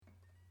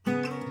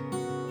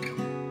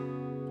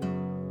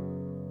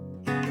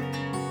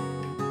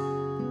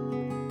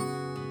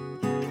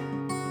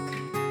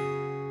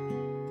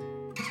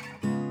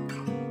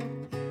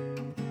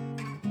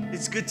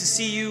It's good to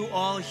see you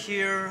all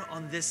here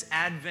on this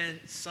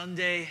Advent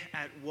Sunday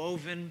at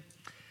Woven.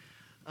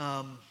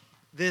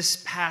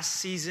 This past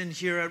season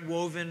here at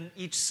Woven,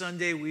 each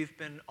Sunday we've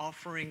been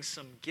offering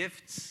some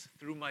gifts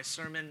through my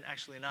sermon.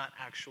 Actually, not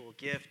actual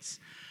gifts,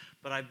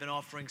 but I've been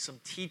offering some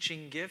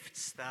teaching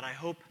gifts that I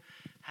hope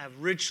have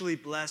richly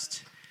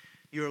blessed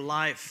your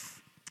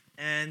life.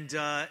 And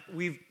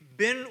we've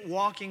been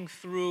walking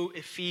through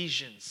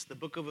Ephesians, the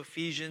book of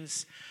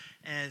Ephesians,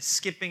 and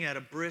skipping at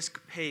a brisk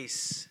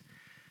pace.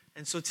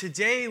 And so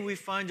today we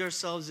find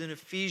ourselves in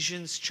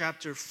Ephesians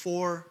chapter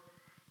 4.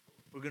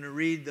 We're going to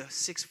read the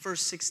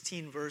first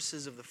 16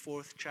 verses of the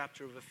fourth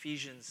chapter of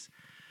Ephesians.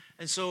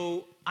 And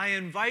so I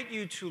invite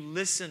you to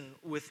listen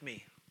with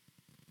me.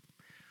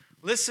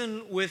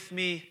 Listen with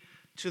me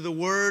to the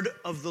word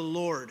of the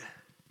Lord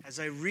as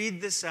I read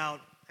this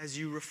out, as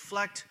you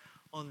reflect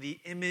on the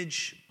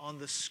image on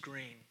the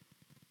screen.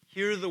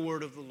 Hear the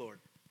word of the Lord.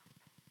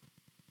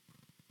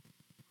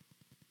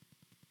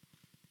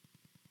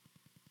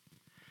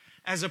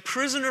 As a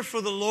prisoner for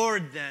the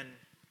Lord, then,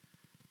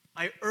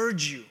 I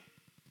urge you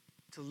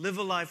to live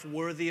a life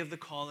worthy of the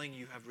calling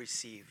you have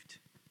received.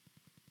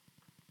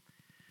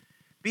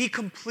 Be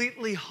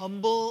completely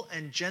humble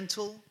and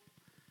gentle.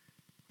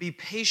 Be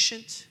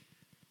patient,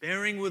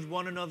 bearing with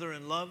one another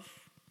in love.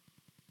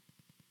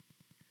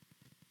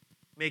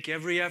 Make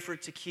every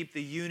effort to keep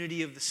the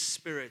unity of the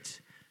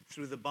Spirit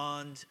through the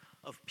bond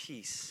of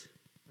peace.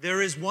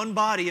 There is one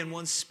body and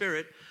one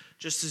Spirit,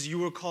 just as you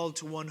were called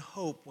to one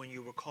hope when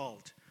you were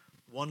called.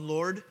 One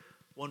Lord,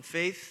 one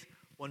faith,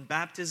 one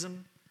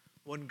baptism,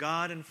 one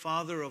God and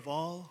Father of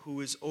all,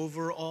 who is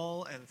over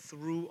all and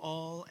through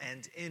all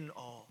and in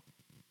all.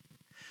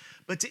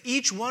 But to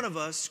each one of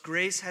us,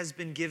 grace has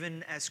been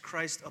given as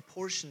Christ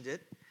apportioned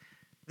it.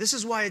 This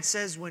is why it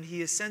says, when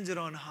he ascended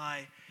on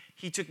high,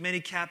 he took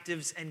many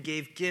captives and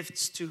gave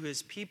gifts to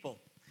his people.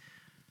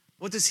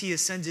 What does he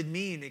ascended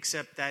mean,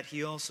 except that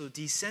he also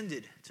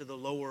descended to the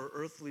lower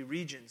earthly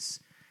regions?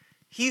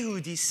 He who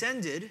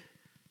descended,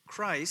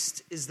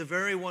 Christ, is the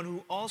very one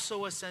who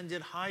also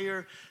ascended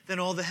higher than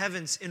all the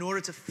heavens in order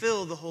to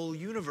fill the whole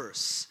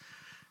universe.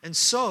 And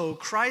so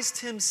Christ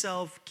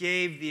himself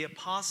gave the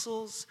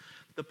apostles,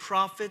 the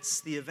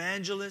prophets, the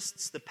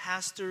evangelists, the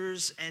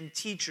pastors, and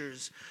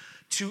teachers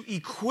to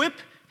equip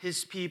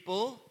his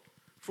people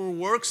for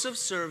works of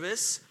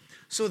service,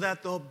 so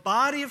that the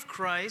body of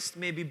Christ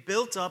may be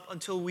built up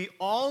until we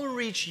all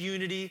reach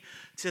unity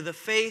to the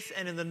faith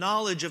and in the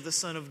knowledge of the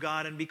Son of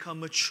God and become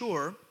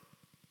mature,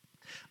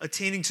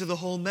 attaining to the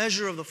whole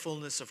measure of the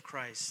fullness of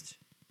Christ.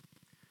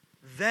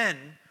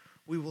 Then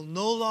we will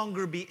no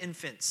longer be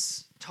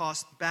infants,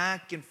 tossed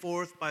back and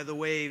forth by the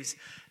waves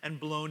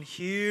and blown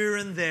here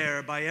and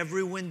there by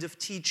every wind of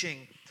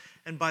teaching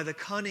and by the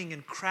cunning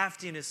and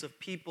craftiness of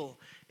people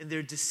in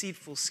their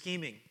deceitful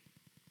scheming.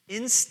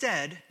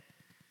 Instead,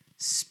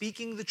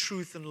 speaking the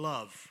truth in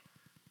love,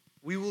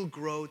 we will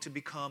grow to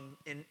become,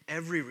 in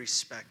every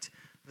respect,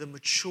 the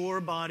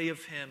mature body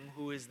of him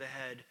who is the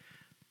head,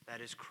 that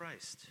is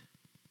Christ.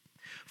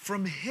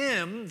 From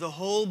him, the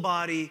whole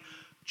body,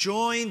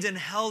 joined and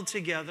held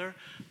together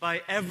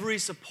by every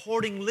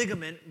supporting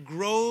ligament,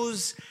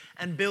 grows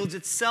and builds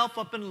itself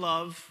up in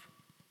love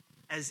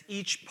as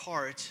each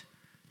part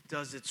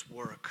does its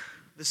work.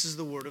 This is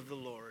the word of the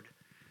Lord.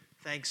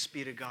 Thanks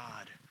be to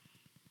God.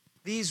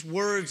 These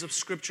words of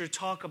Scripture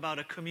talk about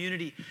a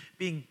community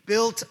being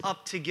built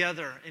up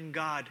together in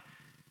God.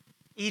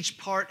 Each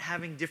part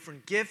having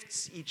different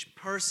gifts, each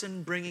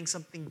person bringing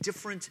something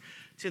different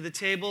to the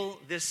table.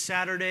 This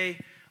Saturday,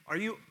 are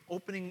you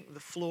opening the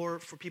floor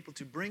for people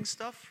to bring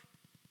stuff?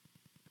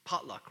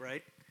 Potluck,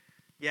 right?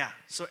 Yeah,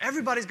 so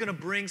everybody's going to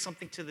bring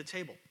something to the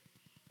table.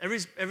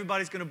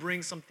 Everybody's going to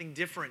bring something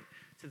different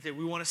to the table.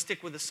 We want to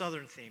stick with the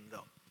Southern theme,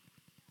 though.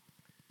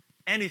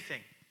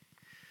 Anything.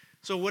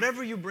 So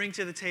whatever you bring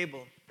to the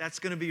table, that's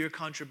going to be your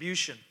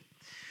contribution.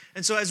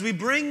 And so as we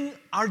bring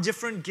our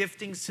different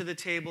giftings to the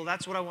table,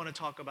 that's what I want to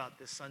talk about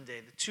this Sunday,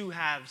 the two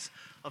halves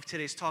of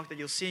today's talk that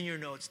you'll see in your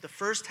notes. The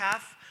first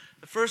half,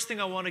 the first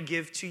thing I want to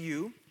give to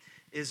you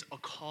is a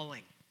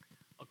calling.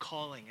 A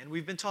calling. And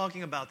we've been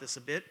talking about this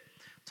a bit.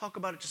 Talk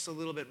about it just a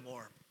little bit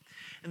more.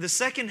 And the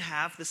second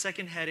half, the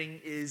second heading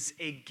is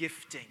a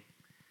gifting.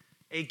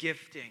 A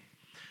gifting.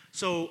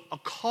 So a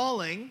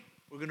calling,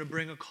 we're going to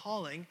bring a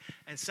calling,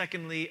 and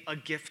secondly, a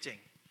gifting.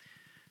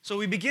 So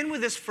we begin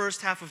with this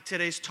first half of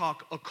today's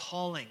talk, a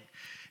calling.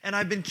 And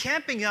I've been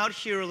camping out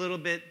here a little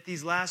bit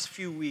these last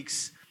few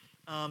weeks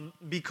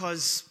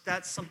because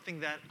that's something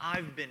that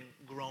I've been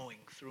growing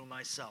through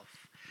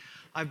myself.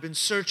 I've been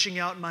searching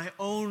out my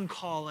own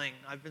calling.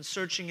 I've been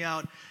searching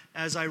out,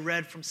 as I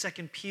read from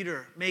 2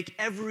 Peter, make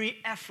every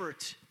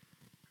effort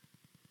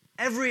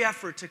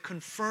to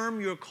confirm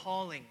your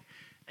calling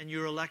and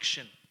your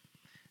election.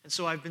 And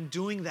so I've been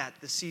doing that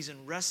this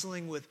season,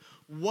 wrestling with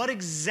what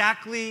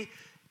exactly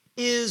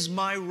is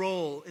my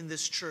role in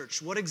this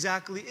church? What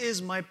exactly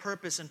is my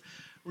purpose? And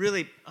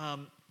really,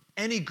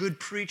 any good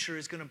preacher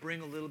is going to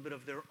bring a little bit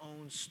of their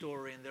own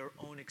story and their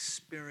own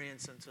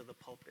experience into the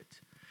pulpit.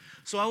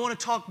 So I want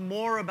to talk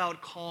more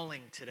about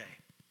calling today.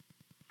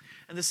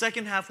 And the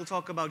second half we'll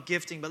talk about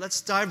gifting. But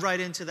let's dive right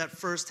into that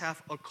first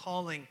half, a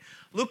calling.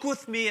 Look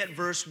with me at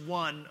verse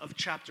 1 of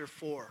chapter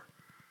 4.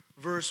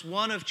 Verse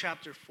 1 of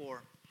chapter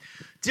 4.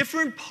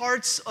 Different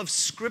parts of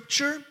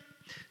Scripture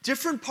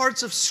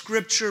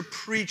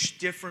preach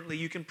differently.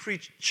 You can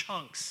preach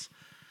chunks.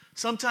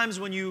 Sometimes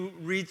when you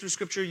read through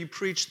Scripture, you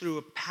preach through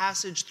a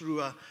passage, through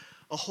a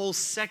whole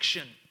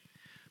section.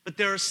 But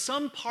there are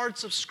some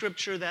parts of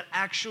Scripture that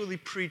actually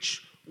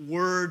preach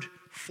word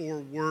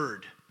for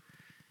word.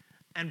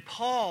 And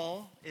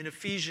Paul, in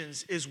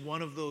Ephesians, is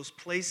one of those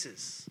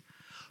places.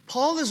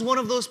 Paul is one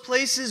of those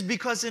places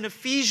because in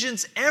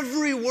Ephesians,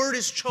 every word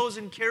is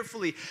chosen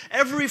carefully.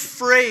 Every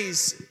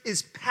phrase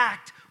is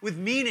packed with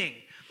meaning.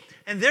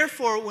 And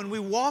therefore, when we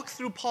walk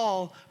through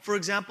Paul, for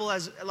example,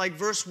 as like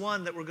verse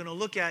 1 that we're going to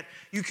look at,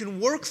 you can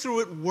work through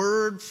it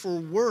word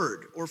for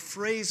word or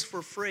phrase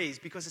for phrase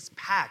because it's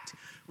packed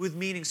with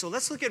meaning. So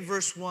let's look at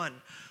verse 1.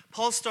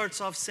 Paul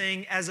starts off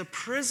saying, as a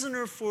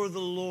prisoner for the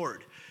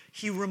Lord.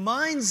 He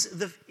reminds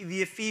the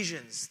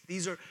Ephesians,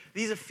 these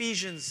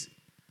Ephesians,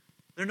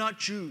 they're not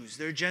Jews,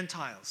 they're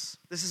Gentiles.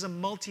 This is a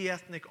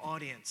multi-ethnic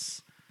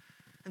audience.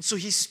 And so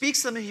he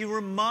speaks to them and he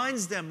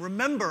reminds them,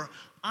 remember,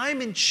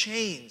 I'm in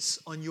chains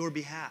on your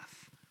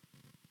behalf.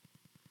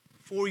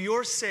 For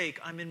your sake,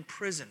 I'm in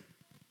prison.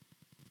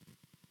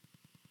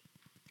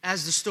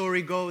 As the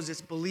story goes,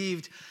 it's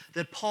believed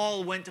that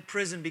Paul went to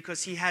prison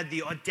because he had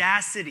the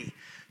audacity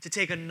to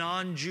take a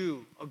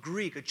non-Jew, a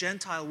Greek, a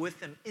Gentile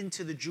with him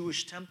into the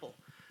Jewish temple.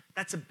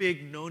 That's a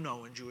big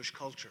no-no in Jewish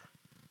culture.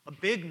 A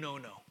big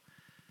no-no.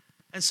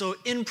 And so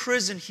in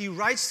prison, he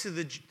writes to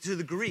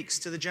the Greeks,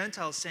 to the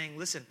Gentiles, saying,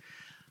 listen,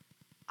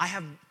 I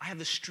have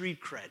the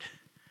street cred.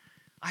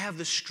 I have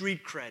the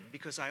street cred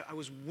because I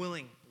was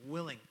willing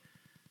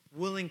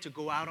to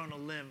go out on a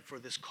limb for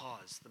this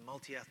cause, the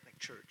multi-ethnic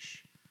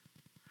church.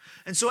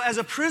 And so as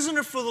a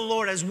prisoner for the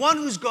Lord, as one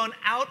who's gone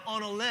out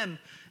on a limb,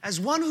 as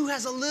one who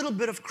has a little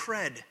bit of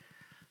cred,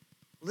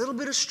 a little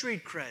bit of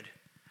street cred,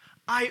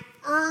 I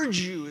urge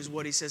you, is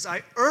what he says,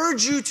 I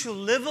urge you to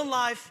live a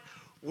life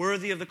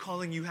worthy of the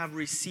calling you have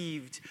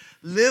received.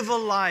 Live a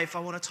life, I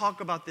want to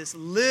talk about this,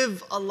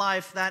 live a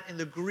life that in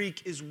the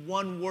Greek is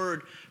one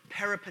word,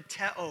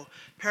 peripateo.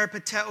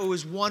 Peripateo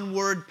is one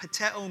word,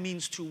 pateo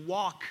means to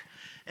walk,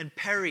 and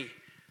peri.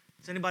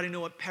 Does anybody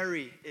know what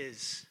peri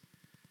is?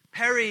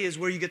 Peri is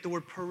where you get the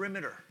word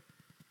perimeter.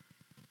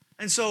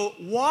 And so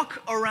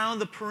walk around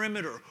the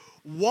perimeter.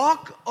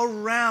 Walk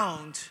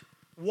around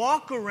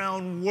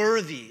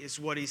worthy is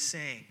what he's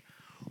saying.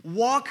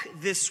 Walk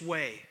this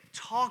way.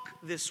 Talk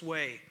this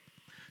way.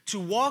 To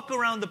walk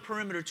around the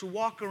perimeter, to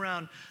walk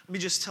around, let me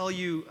just tell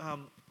you a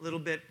little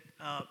bit,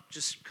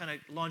 just kind of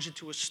launch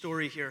into a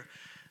story here.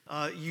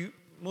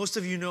 Most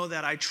of you know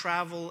that I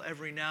travel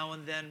every now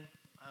and then.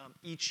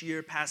 Each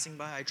year passing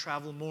by, I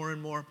travel more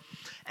and more.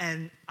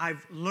 And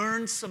I've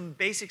learned some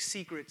basic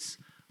secrets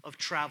of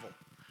travel,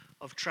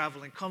 of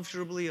traveling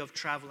comfortably, of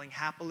traveling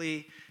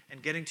happily,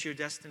 and getting to your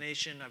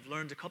destination. I've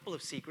learned a couple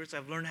of secrets.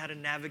 I've learned how to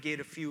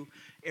navigate a few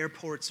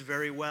airports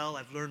very well.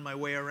 I've learned my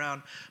way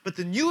around. But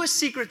the newest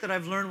secret that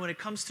I've learned when it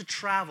comes to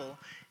travel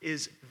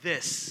is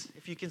this,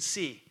 if you can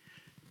see,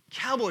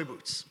 cowboy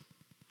boots.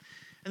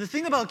 And the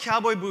thing about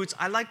cowboy boots,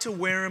 I like to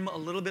wear them a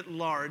little bit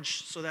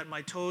large so that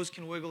my toes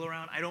can wiggle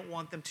around. I don't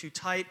want them too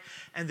tight.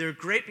 And they're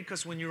great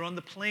because when you're on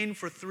the plane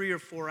for 3 or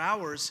 4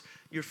 hours,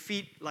 your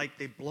feet,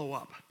 they blow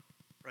up,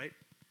 right?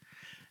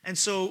 And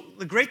so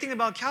the great thing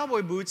about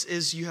cowboy boots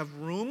is you have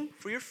room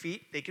for your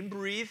feet. They can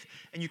breathe,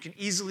 and you can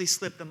easily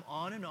slip them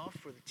on and off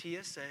for the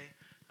TSA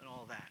and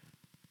all that.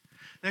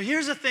 Now,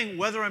 here's the thing,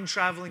 whether I'm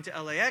traveling to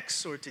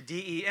LAX or to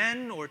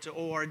DEN or to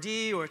ORD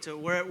or to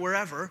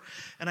wherever,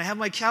 and I have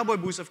my cowboy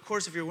boots, of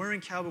course, if you're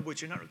wearing cowboy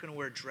boots, you're not going to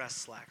wear dress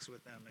slacks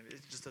with them.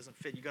 It just doesn't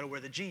fit. You got to wear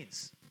the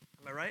jeans.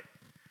 Am I right?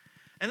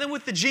 And then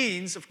with the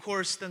jeans, of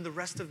course, then the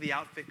rest of the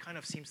outfit kind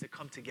of seems to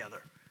come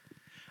together.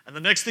 And the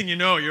next thing you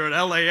know, you're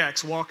at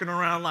LAX walking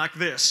around like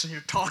this, and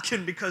you're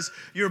talking because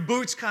your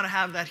boots kind of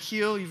have that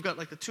heel. You've got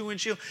the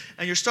 2-inch heel,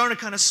 and you're starting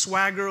to kind of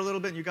swagger a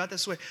little bit, and you got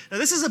this way. Now,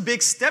 this is a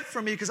big step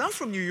for me because I'm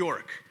from New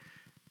York.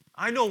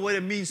 I know what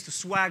it means to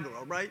swagger,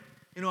 all right?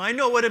 I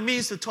know what it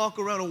means to talk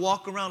around and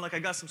walk around like I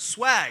got some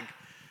swag.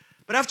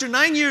 But after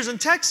 9 years in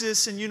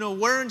Texas and,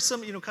 wearing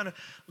some, kind of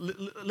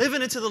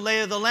living into the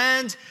lay of the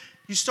land,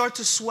 you start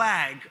to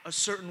swag a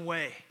certain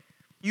way.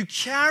 You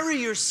carry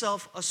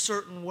yourself a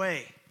certain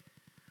way.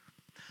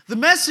 The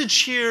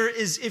message here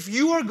is if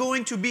you are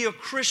going to be a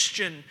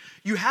Christian,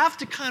 you have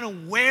to kind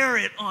of wear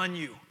it on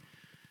you.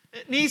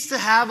 It needs to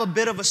have a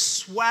bit of a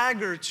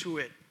swagger to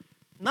it.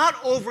 Not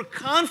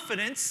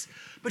overconfidence,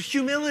 but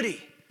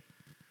humility.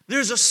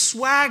 There's a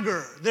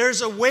swagger.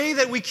 There's a way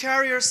that we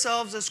carry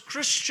ourselves as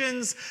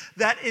Christians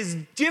that is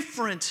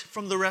different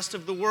from the rest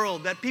of the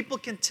world, that people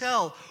can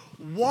tell.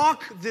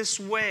 Walk this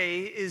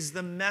way is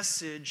the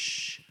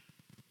message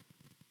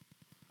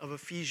of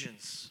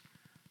Ephesians.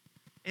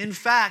 In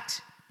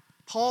fact,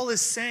 Paul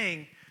is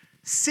saying,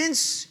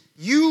 since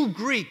you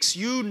Greeks,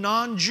 you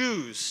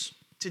non-Jews,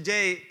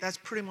 today that's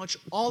pretty much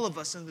all of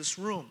us in this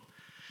room,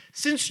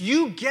 since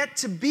you get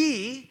to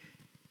be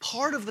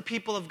part of the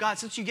people of God,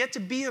 since you get to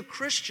be a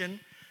Christian,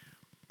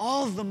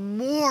 all the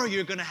more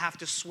you're going to have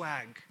to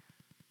swag.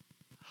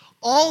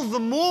 All the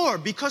more,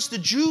 because the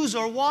Jews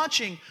are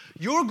watching,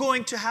 you're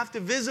going to have to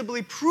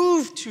visibly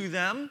prove to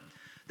them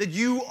that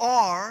you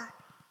are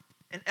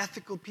an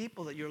ethical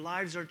people, that your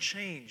lives are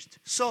changed.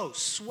 So,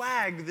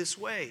 swag this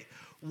way.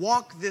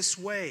 Walk this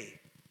way.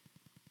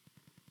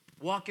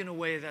 Walk in a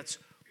way that's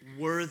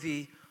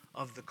worthy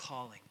of the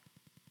calling.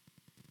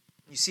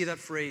 You see that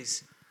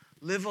phrase,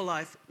 live a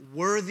life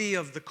worthy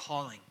of the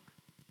calling.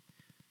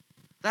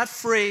 That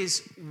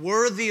phrase,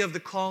 worthy of the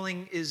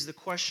calling, is the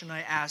question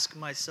I ask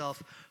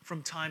myself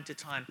from time to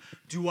time.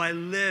 Do I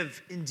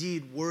live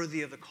indeed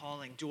worthy of the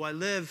calling? Do I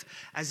live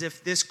as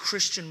if this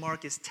Christian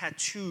mark is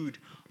tattooed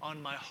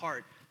on my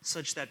heart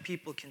such that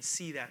people can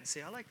see that and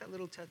say, I like that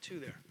little tattoo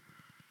there?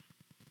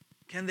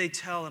 Can they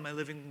tell, am I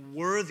living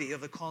worthy of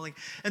the calling?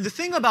 And the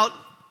thing about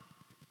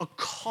a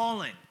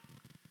calling,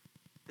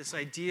 this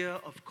idea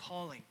of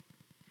calling,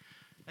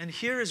 and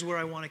here is where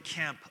I want to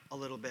camp a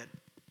little bit.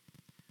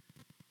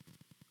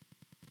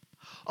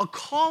 A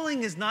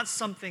calling is not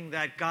something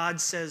that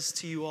God says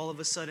to you all of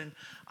a sudden,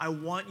 I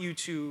want you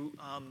to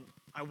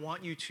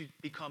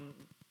become,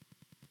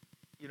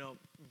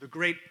 the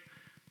great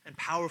and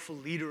powerful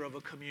leader of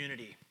a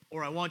community,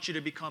 or I want you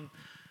to become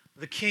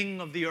the king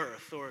of the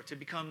earth, or to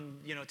become,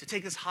 to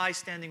take this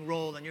high-standing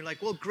role, and you're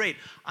like, well, great,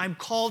 I'm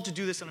called to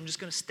do this, and I'm just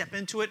going to step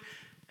into it,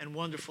 and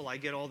wonderful, I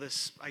get all the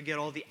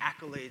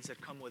accolades that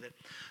come with it.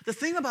 The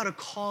thing about a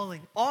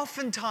calling,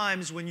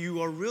 oftentimes when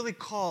you are really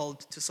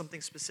called to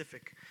something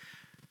specific,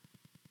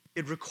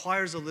 it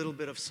requires a little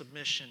bit of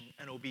submission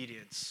and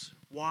obedience.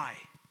 Why?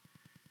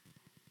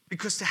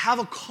 Because to have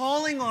a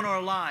calling on our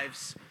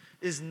lives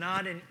is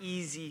not an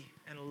easy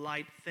and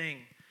light thing.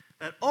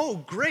 That,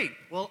 oh, great,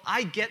 well,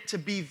 I get to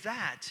be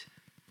that.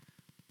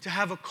 To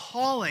have a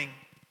calling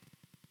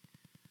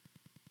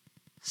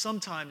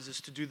sometimes is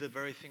to do the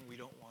very thing we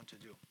don't want to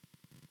do.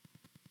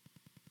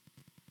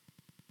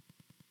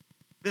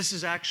 This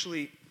is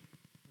actually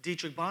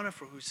Dietrich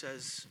Bonhoeffer who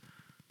says,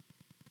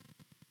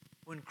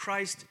 when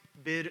Christ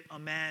bid a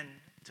man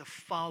to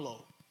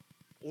follow,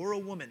 or a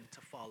woman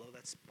to follow,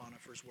 that's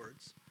Bonhoeffer's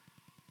words,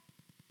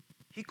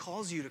 he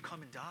calls you to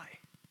come and die.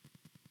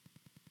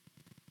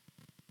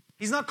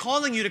 He's not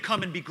calling you to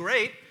come and be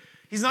great.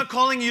 He's not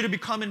calling you to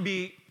come and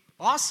be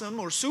awesome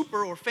or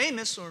super or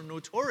famous or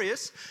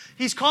notorious.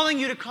 He's calling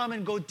you to come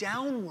and go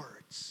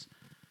downwards.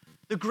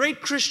 The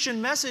great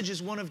Christian message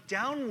is one of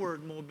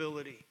downward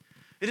mobility.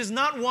 It is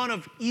not one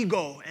of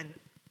ego and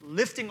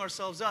lifting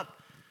ourselves up.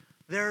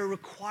 There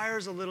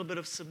requires a little bit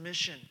of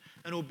submission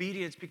and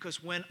obedience,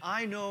 because when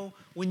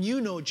you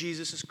know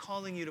Jesus is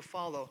calling you to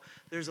follow,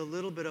 there's a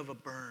little bit of a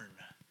burn.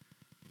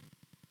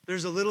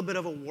 There's a little bit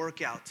of a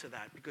workout to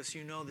that, because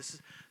this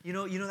is,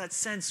 that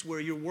sense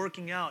where you're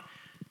working out,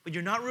 but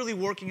you're not really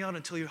working out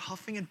until you're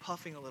huffing and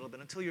puffing a little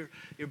bit, until your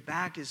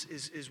back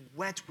is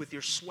wet with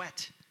your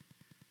sweat.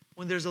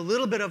 When there's a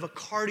little bit of a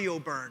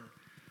cardio burn.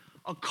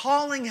 A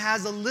calling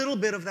has a little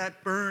bit of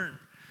that burn.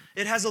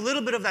 It has a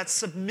little bit of that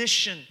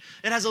submission.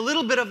 It has a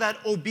little bit of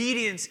that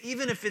obedience,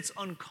 even if it's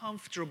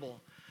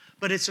uncomfortable.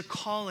 But it's a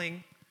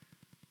calling.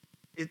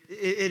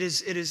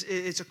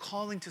 It's a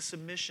calling to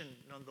submission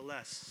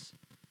nonetheless.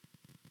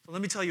 So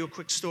let me tell you a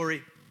quick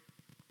story.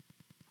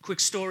 Quick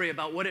story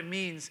about what it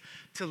means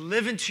to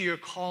live into your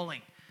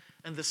calling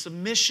and the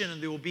submission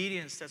and the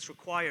obedience that's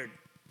required.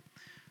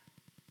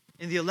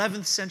 In the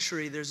 11th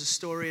century, there's a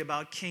story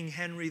about King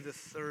Henry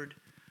III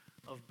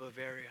of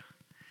Bavaria.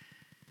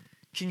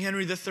 King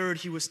Henry III,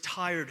 he was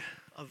tired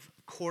of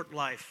court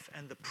life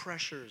and the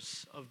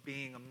pressures of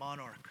being a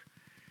monarch.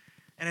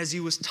 And as he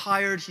was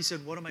tired, he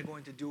said, what am I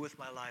going to do with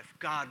my life?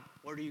 God,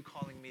 what are you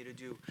calling me to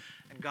do?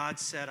 And God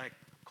said, I'm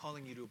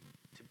calling you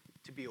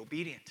to be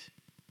obedient.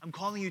 I'm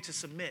calling you to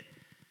submit.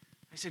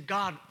 I said,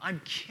 God,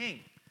 I'm king.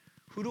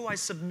 Who do I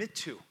submit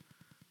to?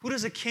 Who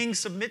does a king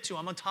submit to?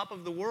 I'm on top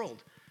of the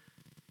world.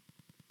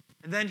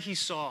 And then he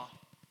saw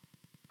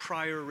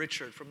Prior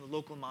Richard from the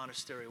local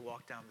monastery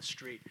walk down the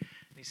street.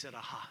 And he said,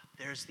 aha,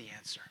 there's the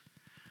answer.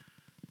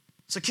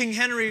 So King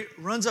Henry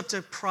runs up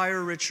to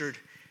Prior Richard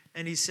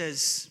and he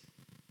says,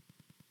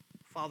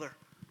 Father,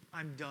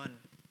 I'm done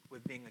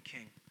with being a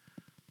king.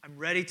 I'm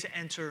ready to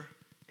enter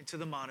into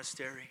the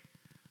monastery.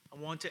 I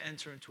want to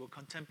enter into a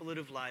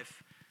contemplative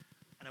life,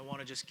 and I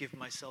want to just give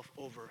myself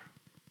over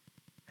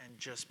and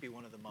just be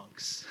one of the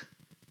monks.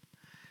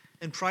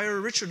 And Prior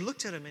Richard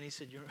looked at him and he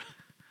said,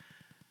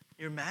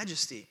 Your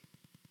Majesty,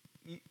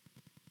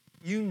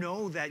 you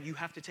know that you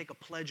have to take a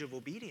pledge of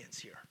obedience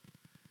here.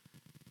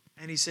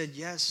 And he said,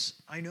 yes,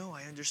 I know,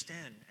 I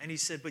understand. And he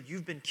said, but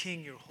you've been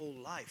king your whole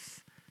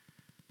life.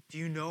 Do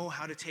you know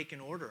how to take an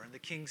order? And the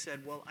king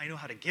said, well, I know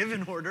how to give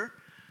an order.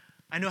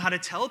 I know how to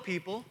tell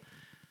people,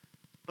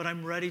 but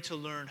I'm ready to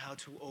learn how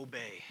to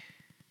obey.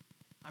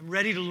 I'm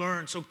ready to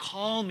learn, so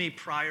call me,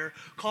 Prior.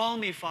 Call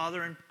me,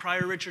 Father. And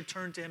Prior Richard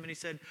turned to him and he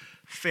said,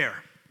 fair.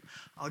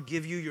 I'll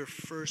give you your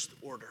first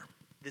order.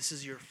 This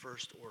is your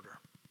first order.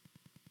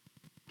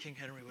 King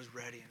Henry was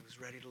ready, and was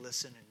ready to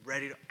listen and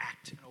ready to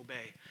act and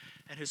obey.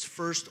 And his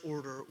first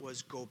order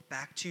was, go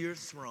back to your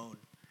throne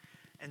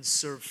and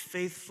serve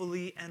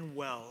faithfully and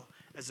well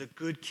as a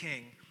good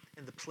king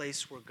in the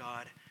place where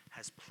God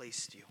has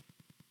placed you.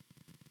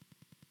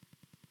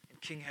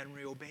 And King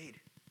Henry obeyed.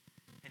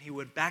 And he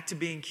went back to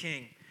being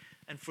king.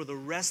 And for the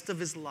rest of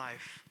his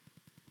life,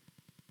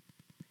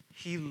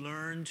 he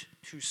learned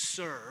to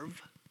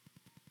serve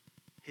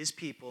his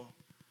people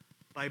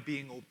by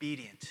being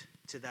obedient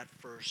to that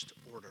first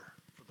order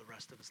for the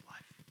rest of his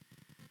life.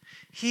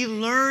 He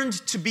learned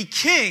to be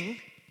king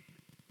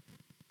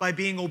by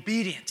being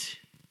obedient.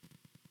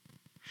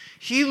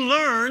 He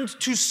learned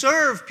to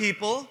serve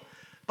people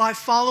by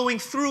following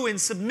through in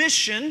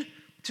submission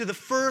to the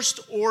first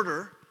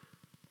order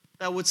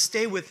that would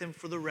stay with him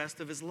for the rest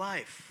of his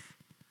life.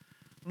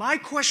 My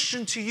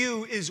question to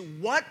you is,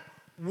 what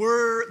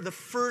were the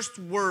first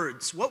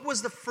words? What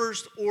was the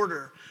first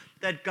order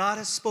that God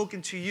has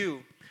spoken to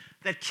you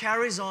that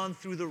carries on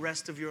through the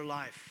rest of your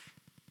life?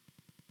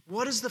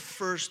 What is the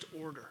first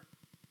order?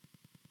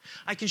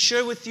 I can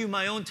share with you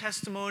my own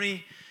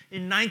testimony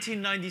in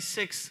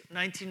 1996,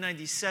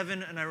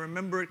 1997, and I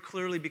remember it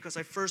clearly because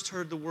I first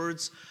heard the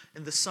words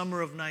in the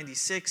summer of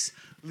 96,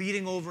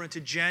 leading over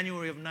into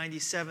January of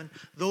 97.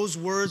 Those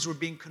words were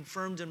being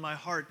confirmed in my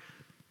heart.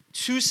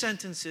 2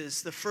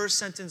 sentences. The first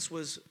sentence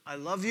was, I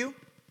love you.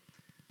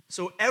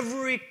 So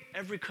every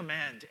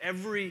command,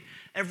 every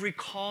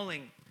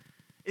calling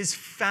is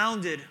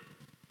founded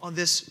on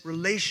this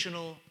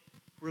relational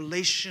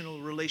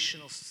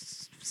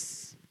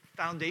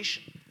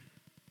foundation.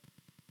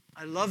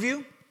 I love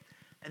you.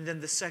 And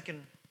then the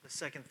second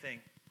thing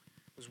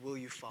was, will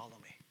you follow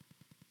me?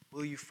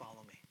 Will you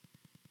follow me?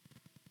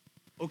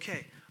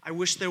 Okay, I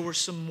wish there were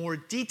some more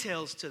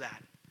details to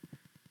that.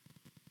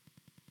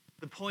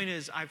 The point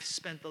is, I've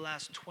spent the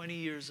last 20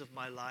 years of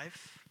my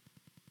life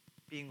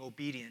being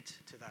obedient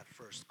to that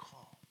first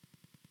call.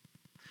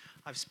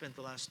 I've spent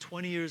the last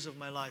 20 years of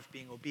my life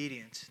being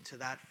obedient to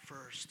that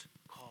first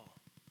call.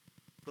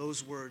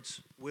 Those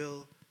words,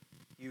 will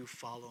you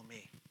follow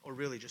me? Or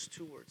really just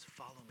 2 words,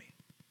 follow me.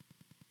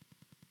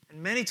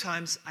 And many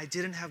times I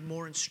didn't have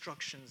more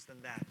instructions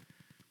than that.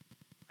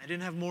 I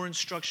didn't have more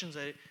instructions.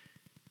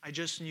 I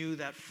just knew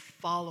that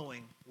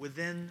following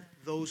within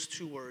those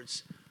 2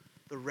 words,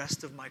 the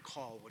rest of my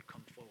call would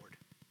come forward.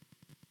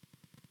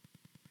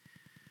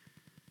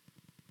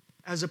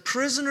 As a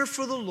prisoner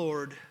for the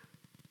Lord,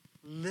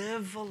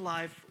 live a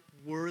life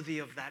worthy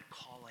of that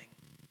calling.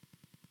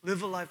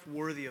 Live a life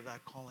worthy of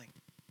that calling.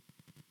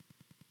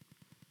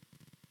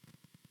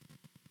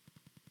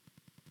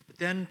 But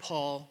then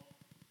Paul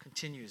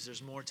continues.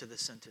 There's more to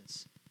this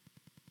sentence.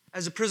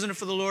 As a prisoner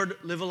for the Lord,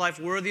 live a life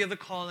worthy of the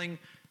calling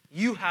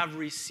you have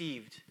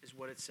received, is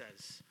what it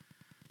says.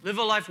 Live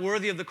a life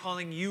worthy of the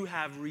calling you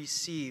have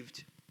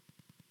received.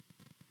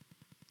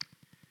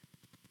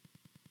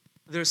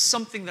 There's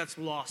something that's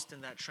lost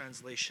in that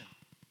translation.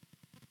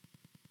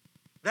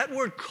 That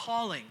word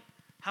calling,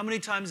 how many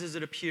times does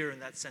it appear in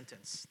that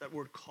sentence? That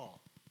word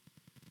call.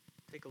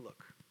 Take a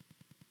look.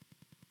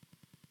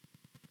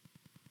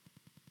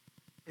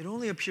 It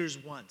only appears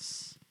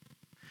once.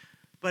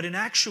 But in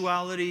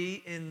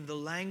actuality, in the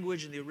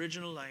language, in the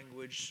original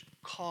language,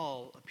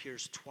 call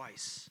appears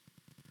twice.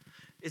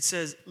 It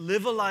says,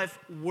 live a life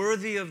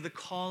worthy of the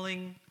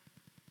calling,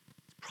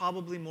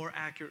 probably more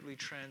accurately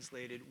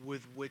translated,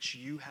 with which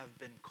you have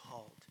been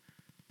called.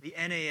 The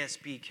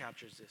NASB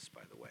captures this,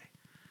 by the way.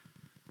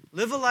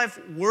 Live a life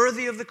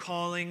worthy of the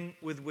calling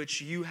with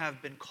which you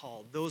have been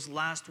called. Those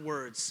last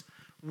words,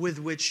 with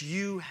which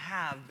you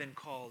have been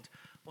called.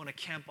 I want to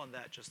camp on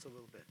that just a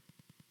little bit.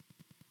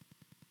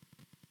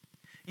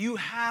 You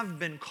have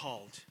been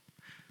called.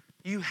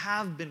 You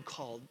have been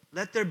called.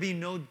 Let there be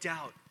no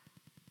doubt.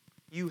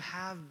 You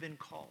have been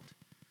called.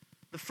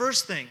 The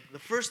first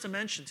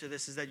dimension to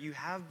this is that you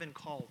have been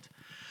called.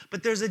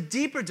 But there's a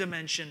deeper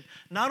dimension.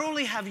 Not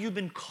only have you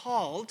been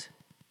called,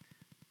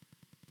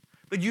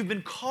 but you've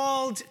been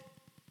called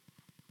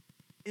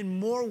in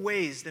more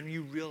ways than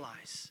you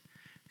realize.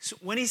 So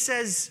when he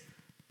says,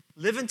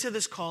 live into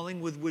this calling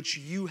with which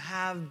you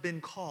have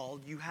been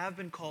called,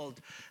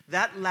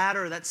 that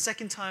latter, that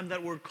second time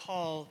that word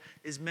call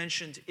is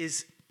mentioned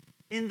is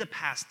in the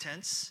past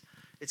tense.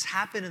 It's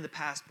happened in the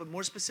past, but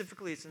more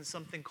specifically, it's in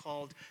something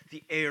called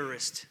the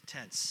aorist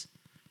tense.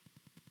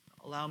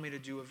 Allow me to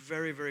do a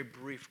very, very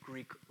brief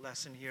Greek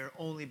lesson here,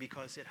 only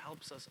because it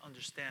helps us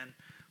understand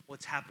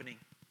what's happening.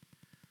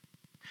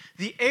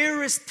 The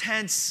aorist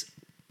tense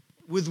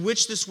with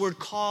which this word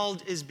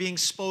called is being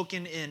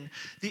spoken in.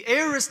 The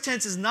aorist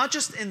tense is not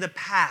just in the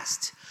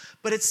past,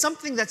 but it's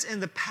something that's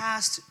in the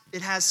past.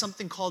 It has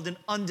something called an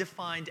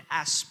undefined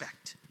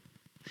aspect.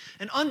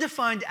 An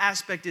undefined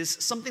aspect is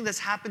something that's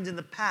happened in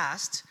the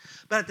past,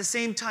 but at the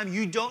same time,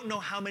 you don't know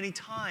how many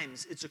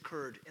times it's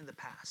occurred in the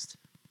past.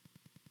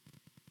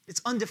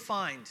 It's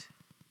undefined.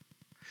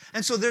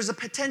 And so there's a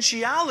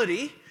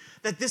potentiality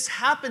that this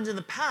happened in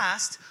the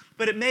past,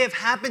 but it may have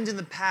happened in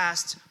the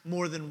past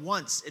more than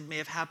once. It may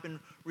have happened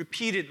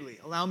repeatedly.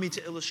 Allow me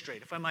to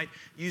illustrate, if I might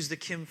use the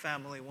Kim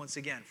family once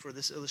again for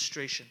this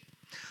illustration.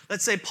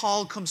 Let's say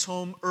Paul comes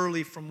home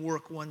early from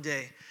work one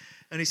day,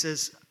 and he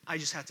says, I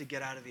just had to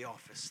get out of the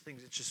office.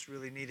 Things just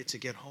really needed to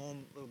get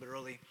home a little bit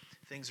early.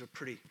 Things are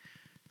pretty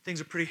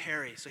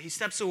hairy. So he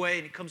steps away,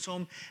 and he comes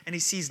home, and he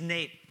sees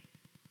Nate.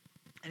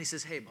 And he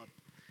says, hey, bud,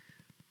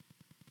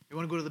 you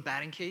want to go to the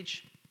batting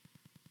cage?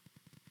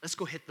 Let's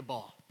go hit the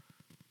ball.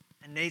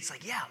 And Nate's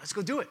like, yeah, let's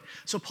go do it.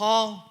 So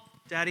Paul,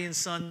 daddy and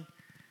son,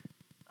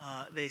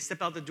 they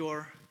step out the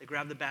door. They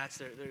grab the bats.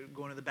 They're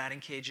going to the batting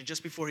cage. And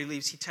just before he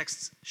leaves, he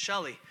texts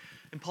Shelly.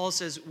 And Paul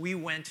says, we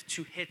went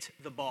to hit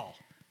the ball.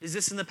 Is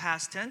this in the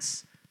past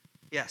tense?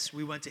 Yes,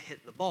 we went to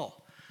hit the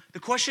ball. The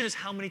question is,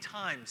 how many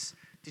times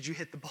did you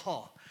hit the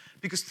ball?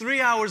 Because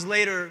 3 hours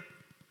later,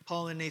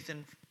 Paul and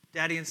Nathan,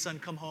 daddy and son,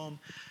 come home.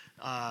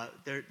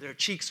 Their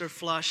cheeks are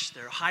flushed.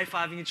 They're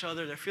high-fiving each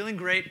other. They're feeling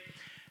great.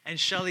 And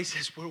Shelly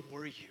says, where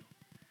were you?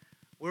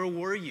 Where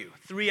were you?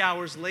 3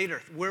 hours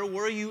later, where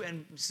were you?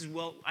 And he says,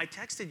 well, I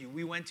texted you.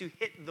 We went to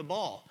hit the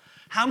ball.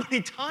 How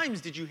many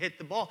times did you hit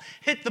the ball?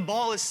 Hit the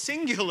ball is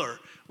singular.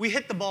 We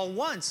hit the ball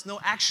once. No,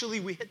 actually,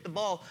 we hit the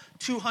ball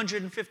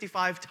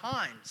 255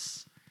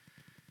 times.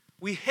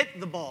 We hit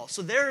the ball.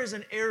 So there is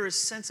an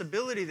aorist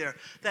sensibility there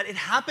that it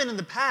happened in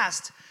the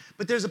past,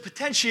 but there's a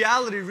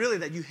potentiality really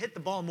that you hit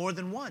the ball more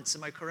than once.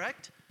 Am I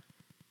correct?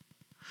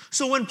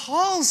 So when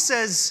Paul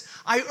says,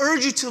 I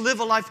urge you to live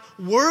a life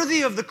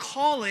worthy of the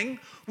calling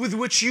with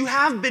which you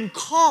have been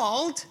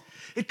called,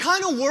 it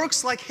kind of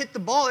works like hit the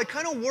ball. It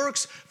kind of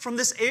works from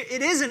this,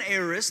 it is an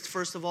aorist,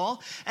 first of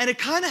all, and it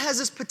kind of has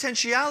this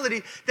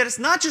potentiality that it's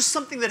not just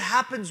something that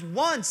happens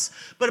once,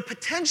 but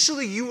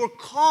potentially you were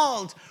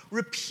called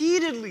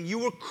repeatedly. You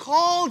were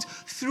called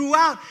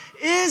throughout.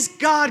 Is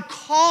God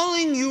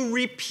calling you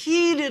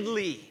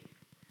repeatedly?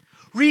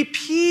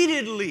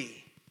 Repeatedly.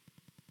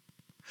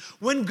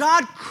 When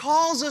God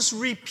calls us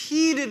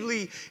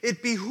repeatedly,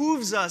 it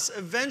behooves us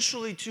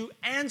eventually to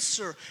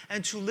answer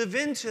and to live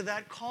into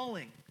that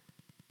calling.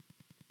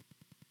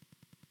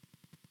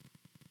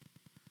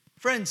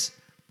 Friends,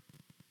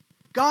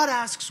 God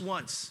asks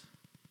once,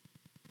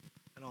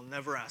 and I'll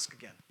never ask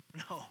again.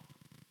 No.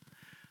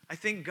 I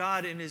think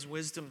God in His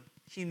wisdom,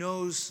 He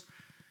knows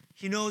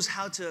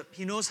how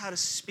to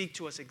speak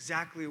to us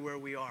exactly where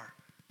we are.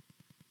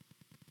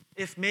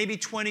 If maybe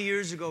 20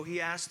 years ago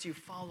He asked you,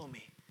 follow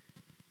me,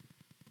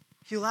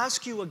 He'll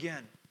ask you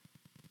again.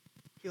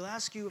 He'll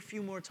ask you a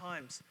few more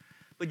times.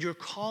 But your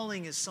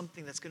calling is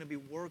something that's going to be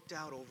worked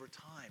out over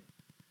time.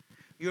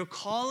 Your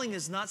calling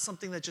is not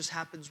something that just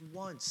happens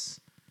once.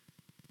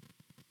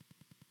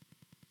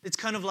 It's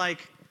kind of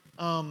like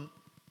when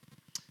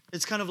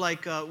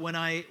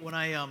I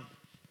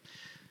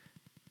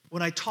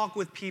talk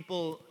with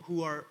people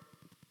who are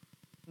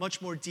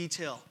much more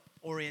detail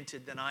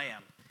oriented than I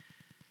am,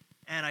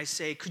 and I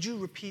say, "Could you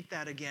repeat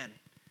that again?"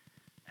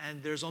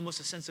 And there's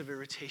almost a sense of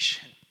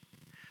irritation.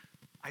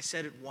 I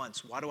said it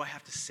once. Why do I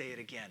have to say it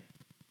again?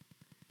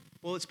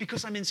 Well, it's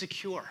because I'm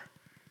insecure.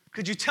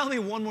 Could you tell me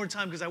one more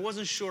time? Because I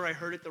wasn't sure I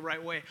heard it the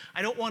right way.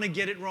 I don't want to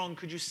get it wrong.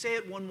 Could you say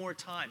it one more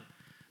time?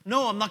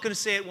 No, I'm not going to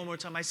say it one more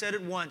time. I said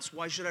it once.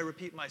 Why should I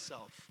repeat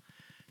myself?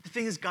 The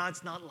thing is,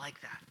 God's not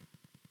like that.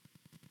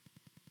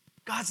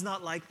 God's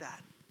not like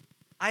that.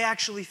 I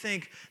actually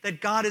think that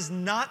God is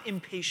not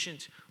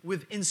impatient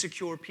with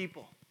insecure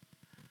people.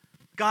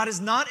 God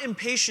is not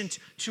impatient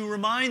to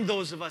remind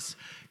those of us,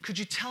 could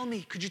you tell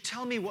me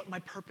what my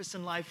purpose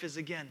in life is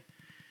again?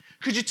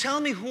 Could you tell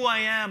me who I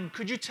am?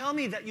 Could you tell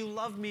me that you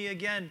love me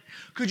again?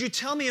 Could you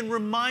tell me and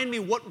remind me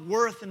what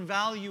worth and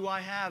value I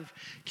have?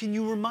 Can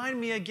you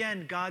remind me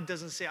again? God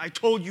doesn't say, I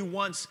told you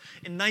once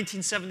in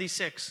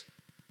 1976.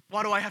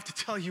 Why do I have to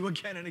tell you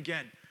again and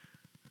again?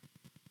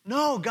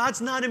 No,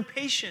 God's not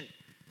impatient.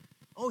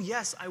 Oh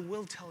yes, I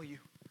will tell you.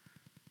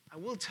 I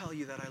will tell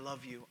you that I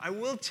love you. I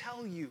will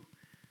tell you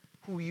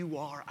who you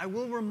are. I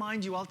will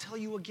remind you. I'll tell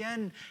you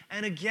again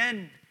and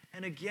again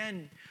and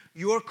again.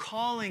 Your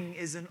calling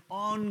is an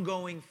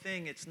ongoing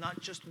thing. It's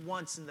not just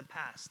once in the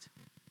past.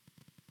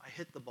 I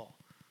hit the ball.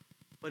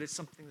 But it's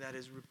something that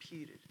is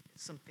repeated.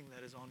 It's something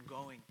that is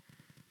ongoing.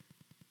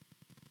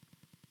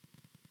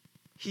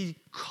 He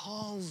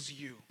calls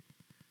you.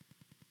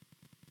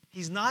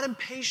 He's not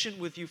impatient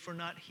with you for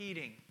not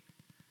heeding.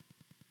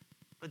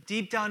 But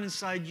deep down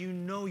inside, you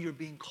know you're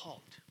being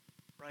called,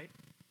 right?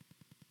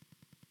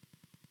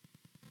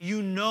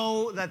 You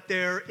know that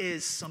there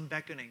is some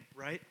beckoning,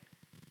 right?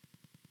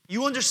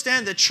 You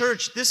understand that,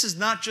 church, this is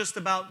not just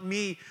about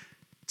me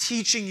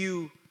teaching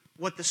you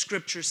what the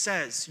Scripture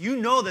says. You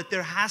know that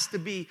there has to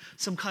be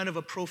some kind of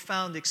a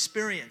profound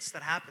experience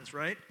that happens,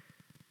 right?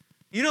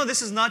 You know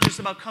this is not just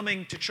about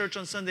coming to church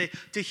on Sunday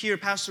to hear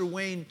Pastor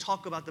Wayne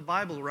talk about the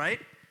Bible, right?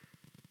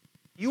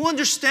 You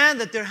understand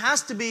that there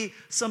has to be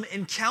some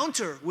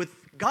encounter with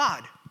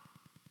God.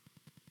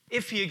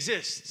 If He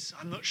exists.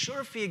 I'm not sure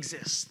if He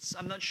exists.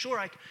 I'm not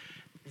sure.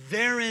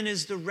 Therein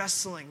is the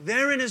wrestling.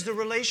 Therein is the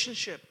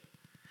relationship.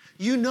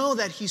 You know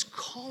that He's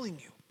calling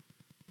you.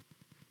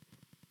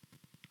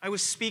 I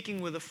was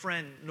speaking with a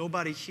friend,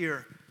 nobody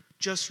here,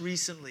 just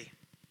recently.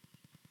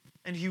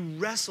 And he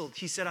wrestled.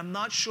 He said, I'm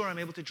not sure I'm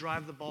able to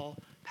drive the ball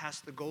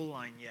past the goal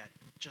line yet.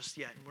 just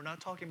yet. And we're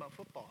not talking about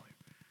football here.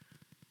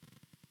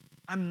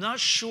 I'm not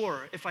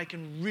sure if I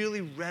can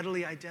really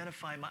readily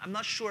identify. I'm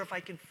not sure if I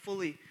can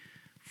fully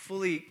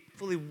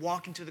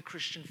walk into the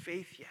Christian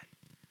faith yet.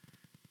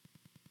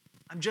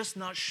 I'm just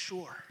not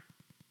sure.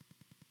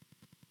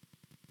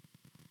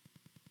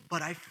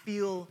 But I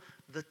feel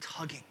the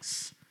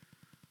tuggings.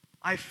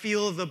 I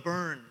feel the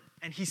burn.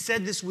 And he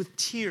said this with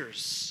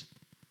tears.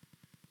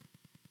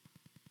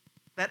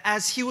 That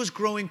as he was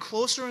growing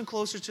closer and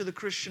closer to the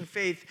Christian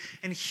faith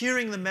and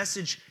hearing the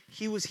message,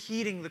 he was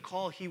heeding the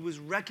call. He was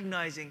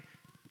recognizing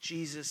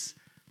Jesus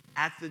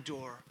at the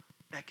door,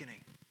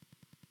 beckoning.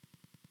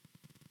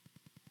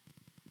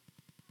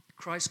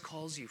 Christ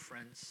calls you,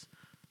 friends.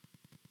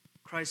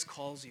 Christ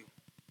calls you.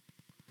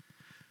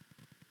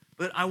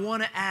 But I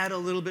want to add a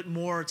little bit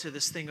more to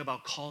this thing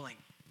about calling.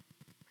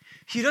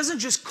 He doesn't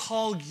just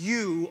call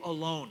you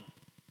alone.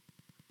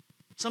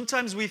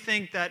 Sometimes we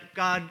think that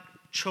God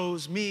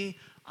chose me,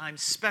 I'm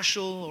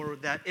special, or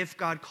that if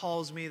God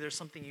calls me, there's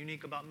something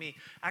unique about me.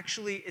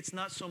 Actually, it's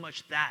not so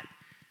much that.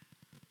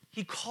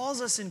 He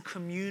calls us in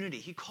community.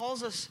 He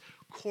calls us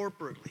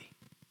corporately.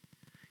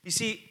 You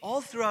see,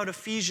 all throughout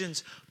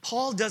Ephesians,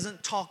 Paul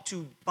doesn't talk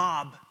to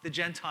Bob, the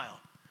Gentile.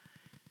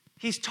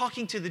 He's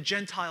talking to the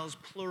Gentiles,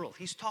 plural.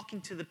 He's talking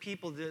to the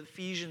people, the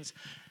Ephesians,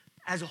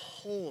 as a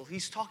whole.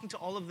 He's talking to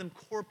all of them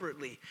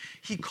corporately.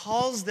 He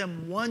calls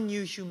them one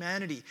new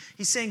humanity.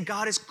 He's saying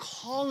God is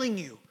calling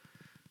you.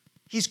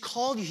 He's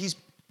called you. He's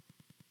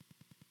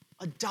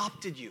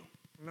adopted you.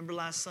 Remember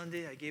last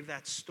Sunday I gave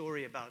that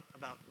story about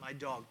my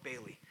dog,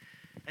 Bailey,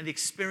 and the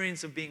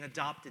experience of being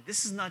adopted.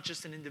 This is not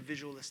just an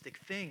individualistic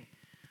thing.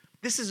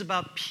 This is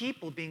about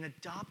people being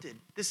adopted.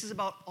 This is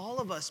about all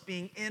of us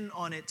being in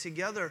on it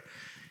together.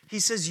 He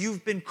says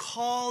you've been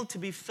called to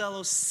be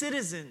fellow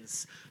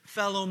citizens,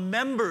 fellow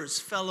members,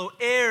 fellow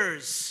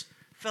heirs,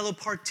 fellow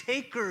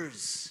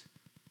partakers.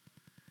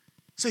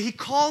 So he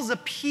calls a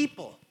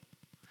people.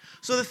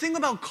 So the thing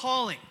about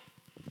calling,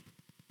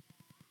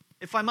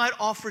 if I might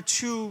offer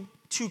two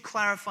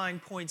clarifying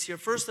points here.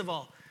 First of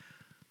all,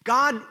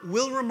 God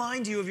will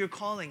remind you of your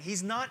calling.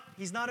 He's not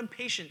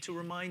impatient to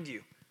remind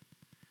you.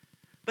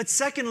 But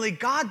secondly,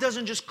 God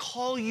doesn't just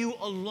call you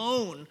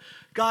alone.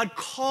 God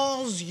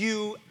calls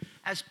you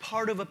as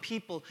part of a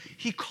people.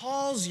 He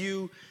calls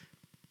you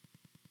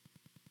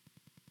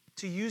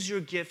to use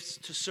your gifts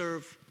to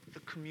serve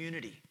the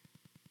community.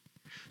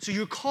 So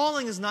your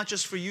calling is not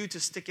just for you to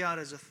stick out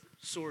as a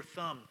sore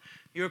thumb.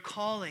 Your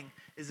calling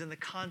is in the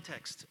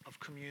context of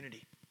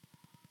community.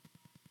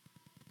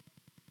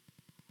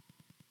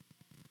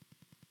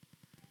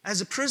 As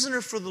a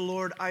prisoner for the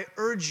Lord, I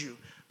urge you,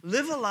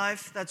 live a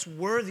life that's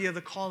worthy of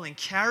the calling.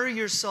 Carry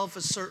yourself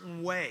a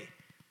certain way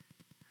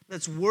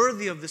that's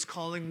worthy of this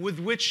calling with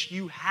which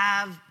you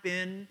have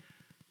been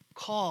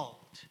called.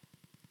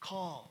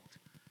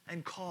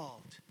 And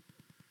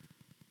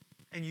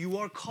you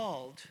are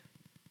called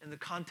in the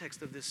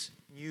context of this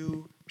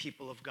new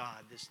people of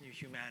God, this new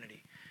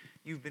humanity.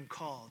 You've been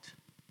called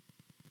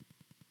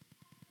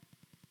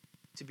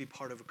to be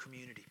part of a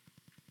community.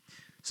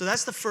 So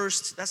that's the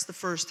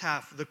first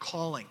half, the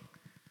calling.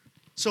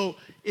 So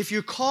if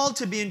you're called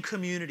to be in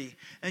community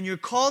and you're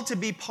called to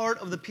be part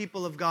of the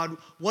people of God,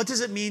 what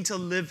does it mean to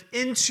live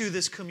into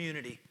this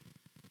community?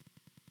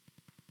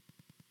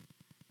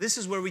 This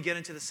is where we get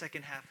into the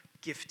second half,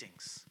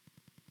 giftings.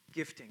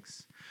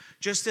 Giftings.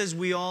 Just as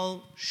we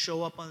all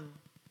show up on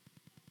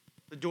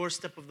the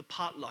doorstep of the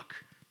potluck,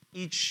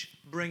 each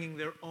bringing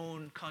their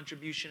own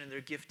contribution and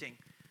their gifting.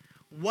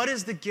 What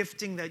is the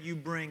gifting that you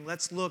bring?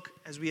 Let's look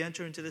as we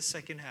enter into the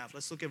second half.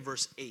 Let's look at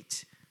verse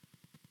 8.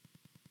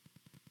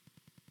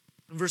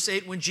 In verse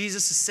 8, when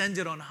Jesus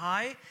ascended on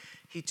high,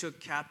 he took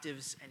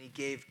captives and he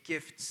gave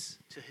gifts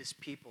to his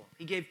people.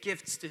 He gave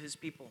gifts to his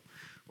people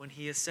when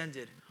he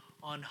ascended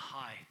on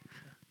high.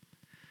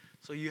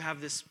 So you have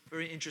this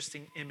very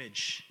interesting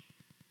image.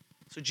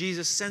 So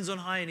Jesus ascends on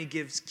high and he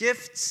gives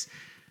gifts.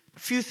 A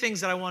few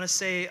things that I want to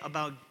say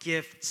about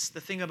gifts. The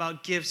thing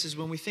about gifts is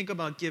when we think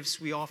about gifts,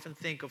 we often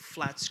think of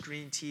flat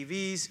screen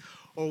TVs,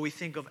 or we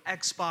think of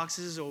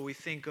Xboxes, or we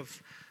think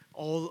of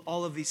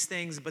all of these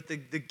things. But the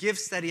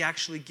gifts that he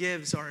actually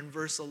gives are in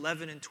verse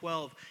 11 and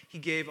 12. He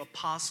gave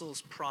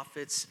apostles,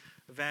 prophets,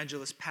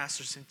 evangelists,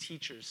 pastors, and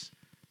teachers.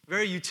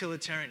 Very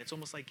utilitarian. It's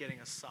almost like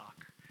getting a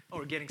sock,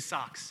 or getting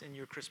socks in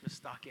your Christmas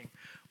stocking,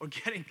 or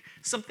getting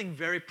something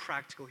very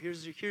practical.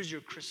 Here's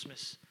your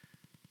Christmas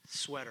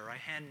sweater. I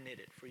hand knit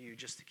it for you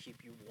just to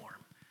keep you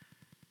warm.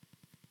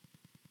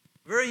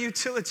 Very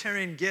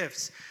utilitarian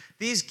gifts.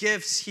 These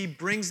gifts, he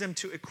brings them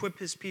to equip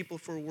his people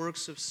for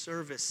works of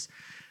service.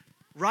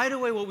 Right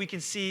away, what we can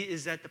see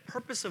is that the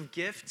purpose of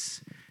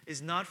gifts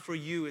is not for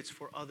you, it's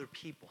for other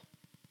people.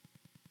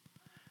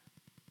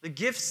 The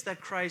gifts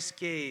that Christ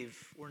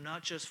gave were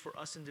not just for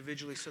us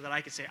individually so that I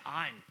could say,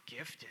 I'm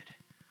gifted.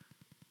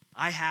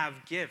 I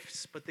have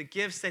gifts. But the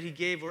gifts that he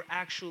gave were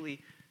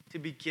actually to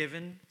be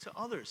given to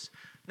others.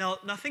 Now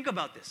think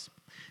about this.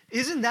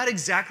 Isn't that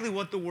exactly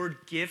what the word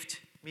gift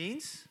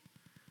means?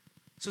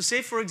 So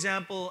say, for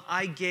example,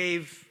 I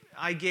gave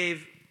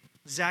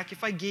Zach,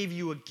 if I gave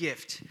you a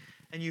gift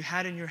and you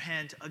had in your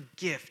hand a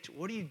gift,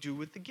 what do you do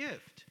with the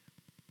gift?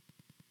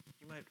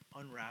 You might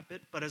unwrap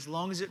it, but as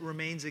long as it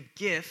remains a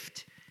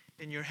gift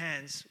in your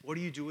hands, what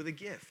do you do with a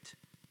gift?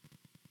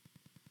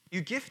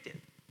 You gift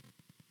it.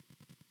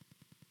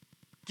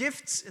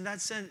 Gifts, in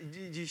that sense, do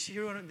you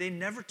hear what they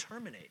never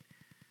terminate.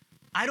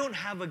 I don't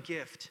have a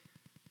gift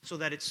so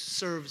that it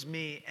serves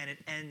me and it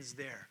ends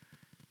there.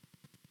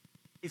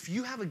 If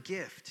you have a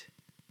gift,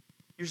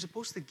 you're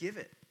supposed to give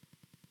it.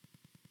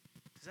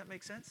 Does that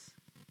make sense?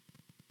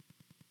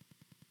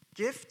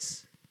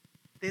 Gifts,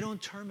 they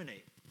don't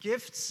terminate.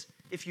 Gifts,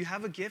 if you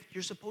have a gift,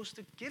 you're supposed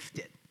to gift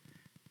it.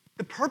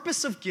 The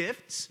purpose of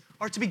gifts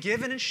are to be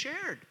given and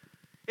shared.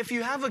 If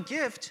you have a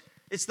gift,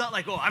 it's not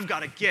like, oh, I've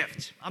got a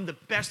gift. I'm the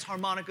best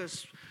harmonica,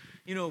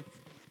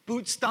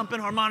 boot-stomping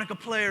harmonica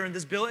player in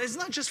this building. It's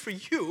not just for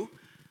you.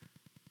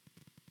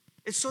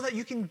 It's so that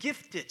you can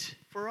gift it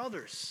for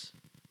others.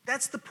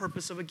 That's the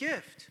purpose of a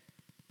gift.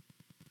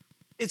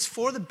 It's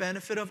for the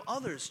benefit of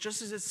others,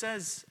 just as it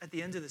says at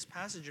the end of this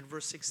passage in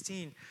verse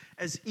 16,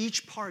 as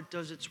each part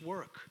does its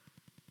work.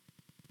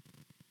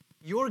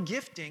 Your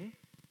gifting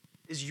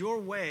is your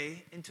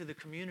way into the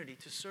community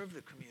to serve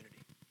the community.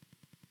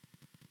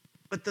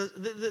 But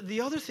the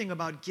other thing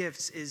about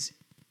gifts is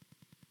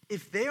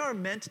if they are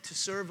meant to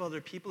serve other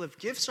people, if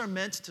gifts are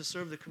meant to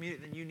serve the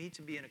community, then you need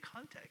to be in a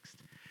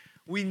context.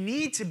 We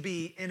need to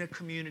be in a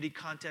community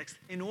context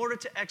in order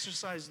to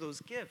exercise those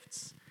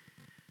gifts.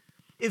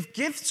 If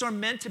gifts are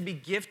meant to be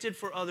gifted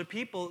for other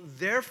people,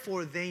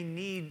 therefore they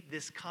need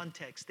this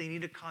context. They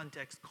need a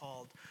context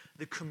called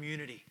the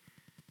community.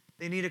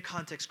 They need a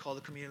context called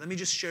the community. Let me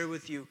just share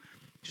with you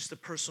just a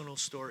personal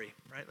story,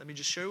 right? Let me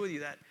just share with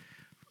you that,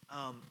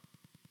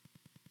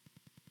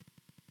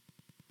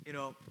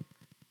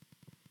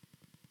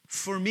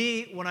 for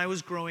me, when I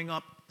was growing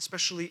up,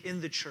 especially in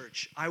the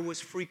church, I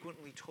was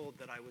frequently told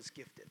that I was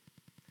gifted.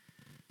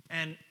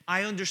 And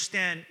I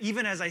understand,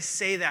 even as I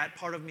say that,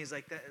 part of me is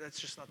like, that's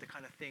just not the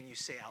kind of thing you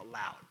say out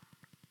loud,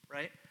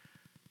 right?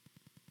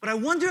 But I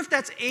wonder if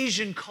that's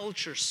Asian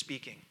culture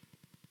speaking.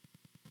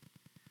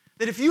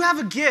 That if you have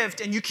a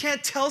gift and you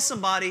can't tell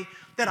somebody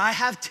that I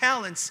have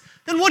talents,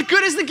 then what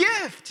good is the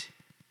gift?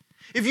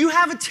 If you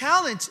have a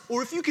talent,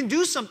 or if you can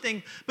do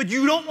something, but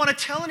you don't want to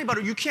tell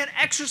anybody, or you can't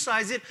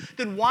exercise it,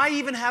 then why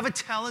even have a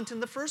talent in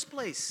the first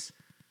place?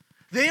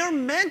 They are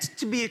meant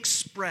to be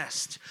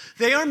expressed.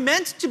 They are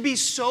meant to be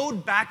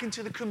sowed back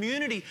into the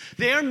community.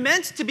 They are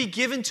meant to be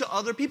given to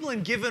other people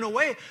and given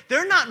away.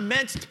 They're not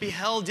meant to be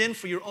held in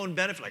for your own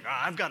benefit, like,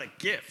 I've got a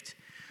gift.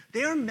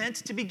 They are meant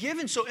to be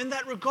given. So in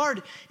that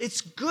regard, it's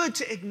good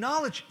to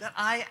acknowledge that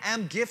I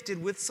am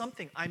gifted with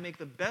something. I make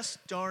the best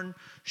darn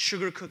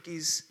sugar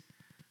cookies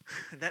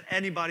that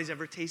anybody's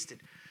ever tasted.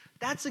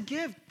 That's a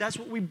gift. That's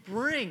what we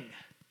bring.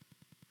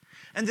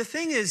 And the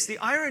thing is, the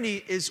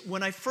irony is,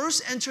 when I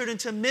first entered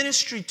into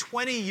ministry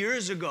 20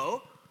 years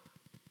ago,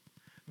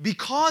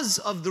 because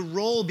of the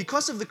role,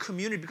 because of the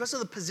community, because of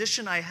the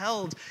position I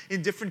held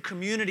in different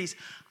communities,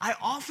 I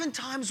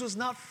oftentimes was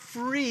not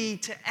free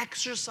to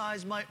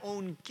exercise my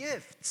own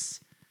gifts.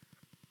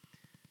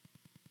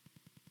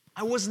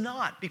 I was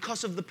not,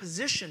 because of the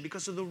position,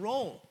 because of the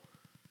role.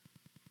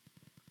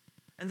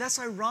 And that's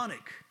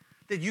ironic,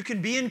 that you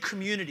can be in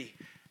community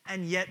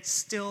and yet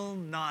still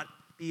not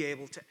be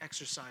able to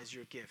exercise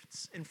your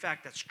gifts. In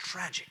fact, that's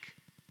tragic.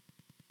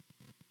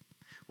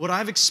 What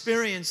I've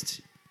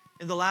experienced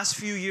in the last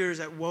few years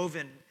at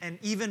Woven, and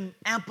even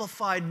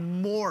amplified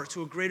more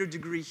to a greater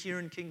degree here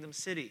in Kingdom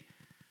City,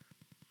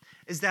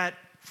 is that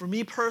for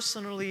me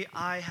personally,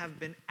 I have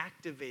been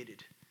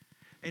activated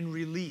and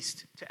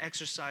released to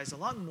exercise a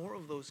lot more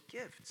of those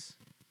gifts.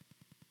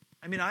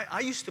 I mean, I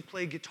used to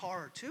play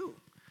guitar too.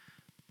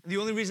 The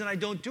only reason I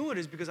don't do it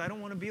is because I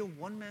don't want to be a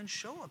one-man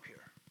show up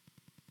here,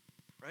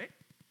 right?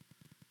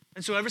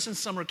 And so ever since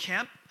summer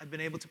camp, I've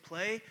been able to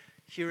play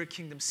here at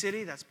Kingdom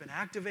City. That's been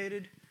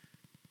activated.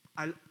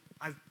 I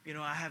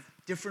have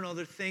different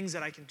other things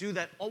that I can do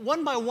that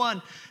one by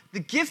one. The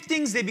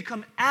giftings, they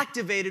become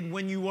activated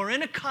when you are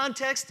in a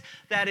context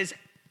that is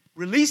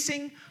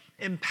releasing,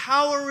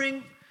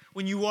 empowering,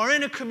 when you are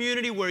in a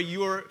community where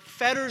your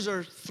fetters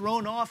are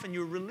thrown off and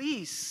you're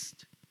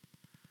released.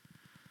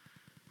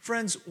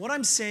 Friends, what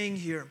I'm saying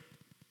here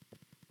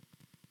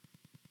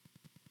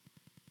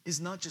is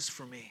not just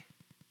for me.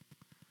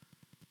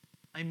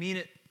 I mean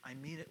it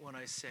when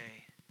I say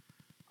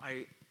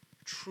I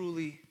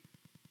truly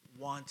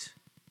want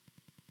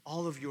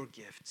all of your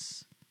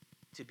gifts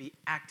to be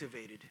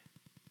activated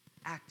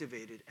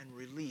and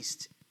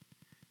released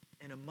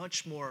in a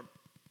much more,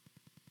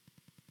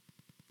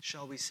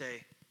 shall we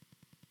say,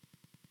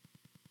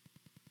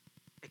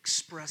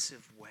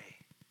 expressive way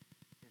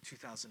in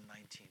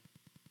 2019.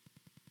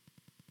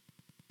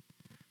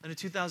 And in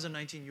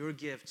 2019, your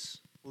gifts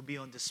will be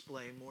on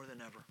display more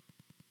than ever.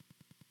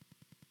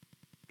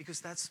 Because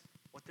that's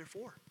what they're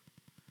for.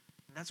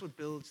 And that's what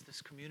builds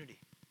this community.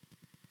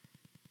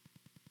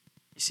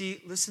 You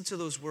see, listen to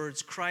those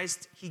words.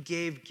 Christ, he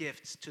gave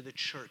gifts to the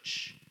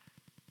church.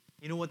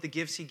 You know what the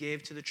gifts he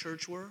gave to the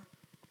church were?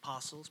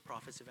 apostles,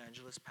 prophets,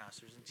 evangelists,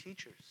 pastors, and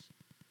teachers.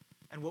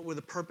 And what were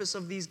the purpose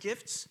of these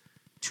gifts?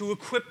 To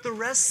equip the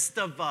rest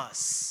of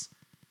us.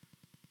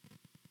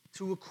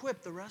 To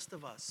equip the rest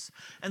of us.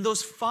 And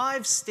those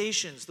 5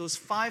 stations, those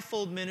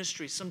 5-fold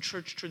ministries, some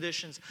church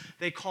traditions,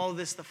 they call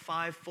this the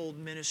 5-fold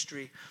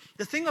ministry.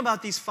 The thing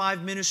about these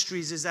 5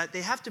 ministries is that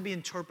they have to be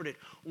interpreted.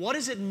 What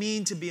does it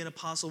mean to be an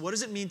apostle? What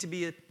does it mean to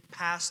be a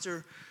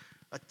pastor,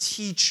 a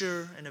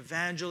teacher, an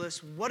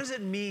evangelist? What does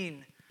it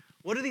mean?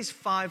 What do these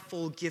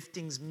 5-fold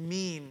giftings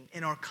mean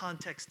in our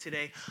context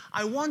today?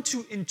 I want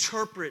to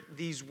interpret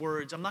these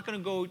words. I'm not going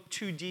to go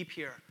too deep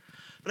here.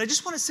 But I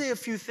just want to say a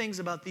few things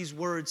about these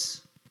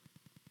words.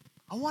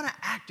 I want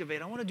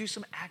to do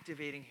some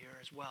activating here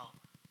as well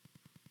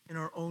in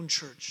our own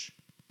church.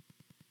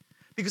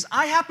 Because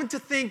I happen to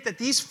think that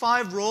these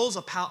 5 roles,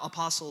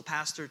 apostle,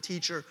 pastor,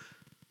 teacher,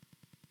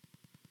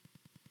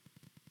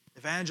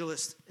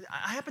 evangelist,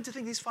 I happen to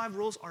think these 5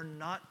 roles are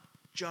not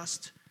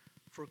just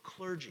for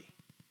clergy.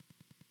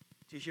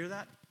 Do you hear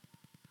that?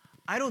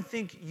 I don't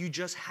think you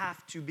just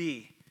have to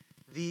be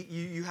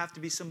you have to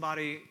be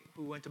somebody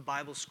who went to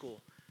Bible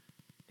school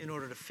in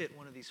order to fit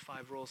one of these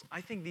 5 roles.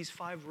 I think these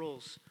 5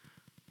 roles,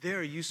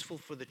 they're useful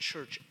for the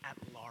church at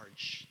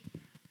large.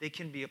 They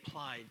can be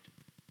applied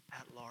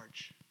at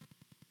large.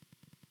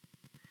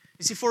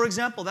 You see, for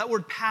example, that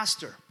word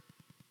pastor,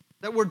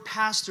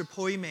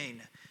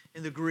 poimen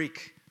in the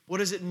Greek, what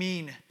does it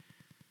mean?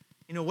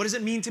 What does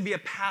it mean to be a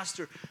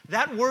pastor?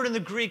 That word in the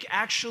Greek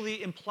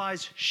actually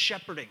implies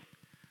shepherding,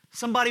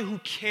 somebody who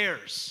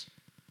cares.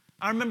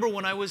 I remember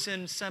when I was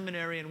in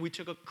seminary and we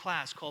took a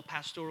class called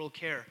pastoral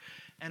care,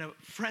 and a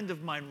friend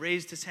of mine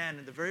raised his hand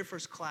in the very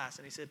first class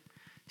and he said,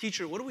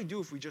 "Teacher, what do we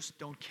do if we just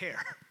don't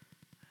care?"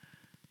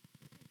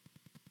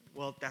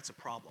 Well, that's a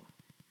problem.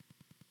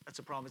 That's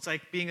a problem. It's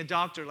like being a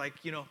doctor,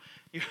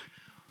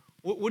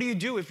 what do you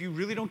do if you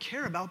really don't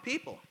care about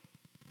people?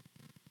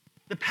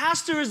 The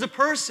pastor is the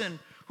person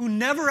who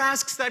never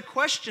asks that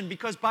question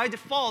because by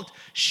default,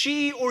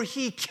 she or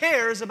he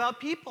cares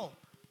about people.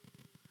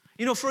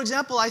 For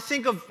example, I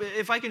think of,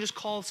 if I can just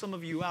call some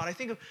of you out, I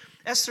think of,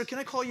 Esther, can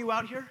I call you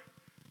out here?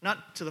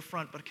 Not to the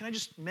front, but can I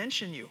just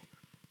mention you?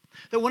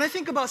 That when I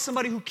think about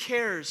somebody who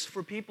cares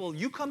for people,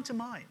 you come to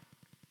mind.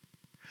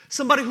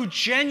 Somebody who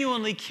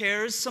genuinely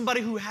cares,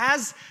 somebody who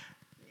has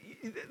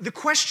the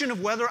question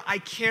of whether I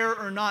care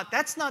or not,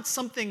 that's not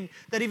something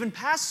that even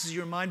passes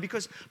your mind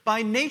because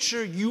by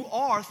nature you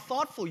are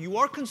thoughtful. You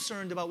are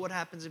concerned about what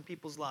happens in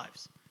people's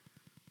lives.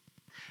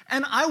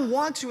 And I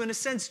want to, in a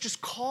sense,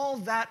 just call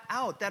that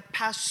out, that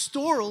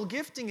pastoral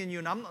gifting in you.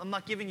 And I'm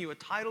not giving you a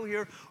title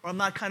here, or I'm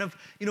not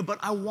but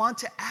I want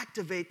to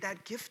activate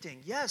that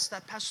gifting. Yes,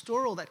 that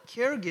pastoral, that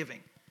caregiving.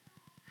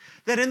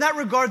 That in that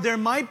regard, there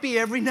might be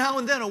every now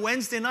and then a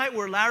Wednesday night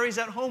where Larry's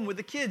at home with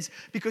the kids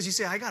because you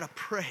say, I got to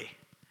pray.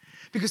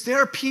 Because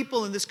there are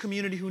people in this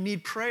community who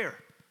need prayer.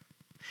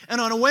 And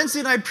on a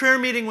Wednesday night prayer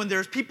meeting, when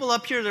there's people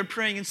up here, they're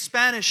praying in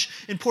Spanish,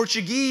 in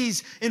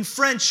Portuguese, in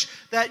French,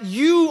 that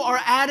you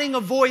are adding a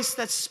voice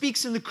that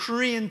speaks in the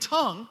Korean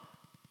tongue,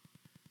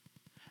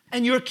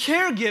 and your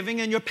caregiving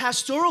and your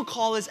pastoral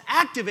call is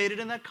activated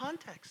in that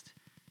context.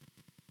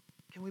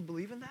 Can we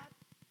believe in that?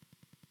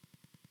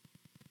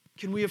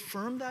 Can we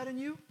affirm that in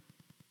you?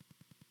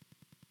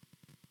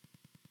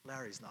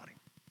 Larry's nodding.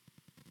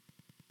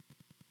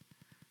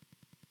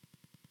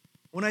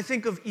 When I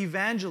think of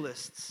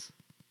evangelists,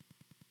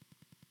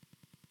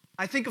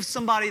 I think of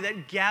somebody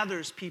that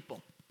gathers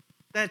people,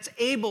 that's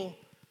able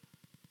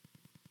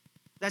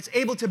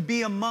to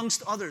be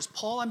amongst others.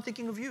 Paul, I'm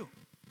thinking of you.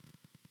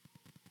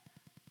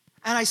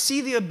 And I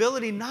see the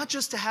ability not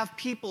just to have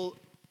people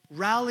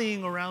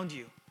rallying around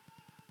you,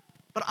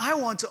 but I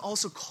want to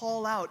also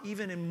call out,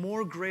 even in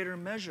more greater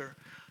measure,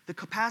 the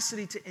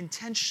capacity to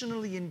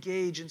intentionally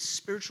engage in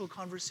spiritual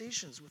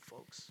conversations with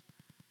folks.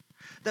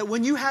 That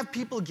when you have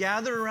people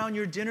gather around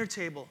your dinner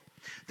table,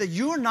 that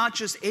you're not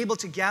just able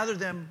to gather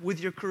them with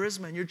your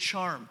charisma and your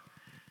charm,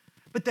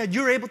 but that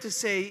you're able to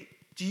say,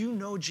 do you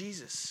know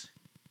Jesus?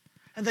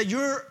 And that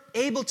you're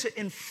able to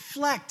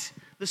inflect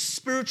the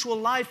spiritual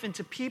life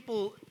into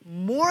people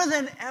more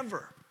than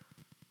ever.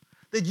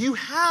 That you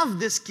have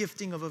this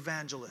gifting of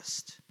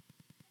evangelist.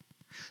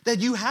 That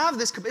you have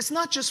this, it's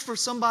not just for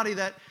somebody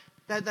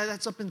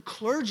that's up in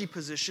clergy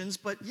positions,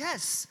 but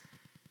yes,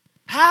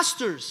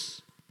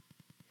 pastors,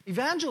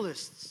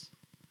 evangelists.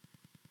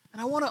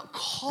 And I want to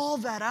call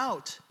that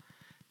out.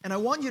 And I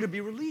want you to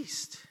be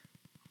released.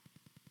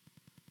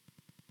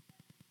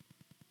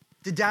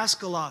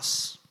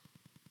 Didaskalos,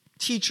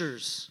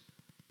 teachers.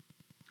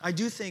 I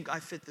do think I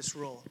fit this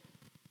role,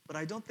 but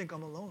I don't think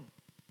I'm alone.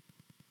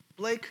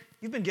 Blake,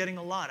 you've been getting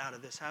a lot out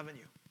of this, haven't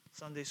you?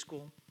 Sunday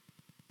school.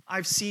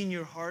 I've seen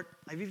your heart.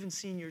 I've even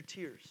seen your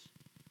tears.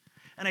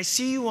 And I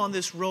see you on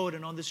this road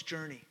and on this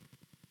journey.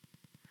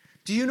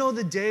 Do you know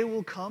the day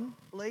will come,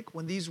 Blake,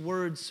 when these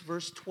words,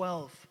 verse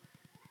 12,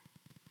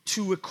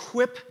 to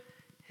equip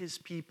his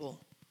people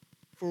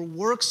for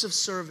works of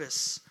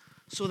service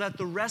so that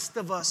the rest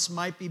of us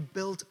might be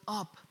built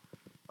up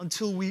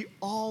until we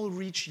all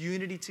reach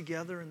unity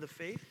together in the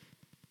faith?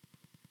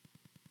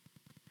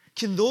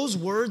 Can those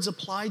words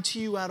apply to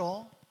you at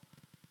all?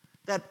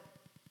 That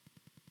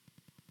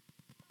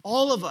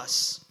all of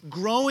us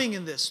growing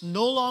in this,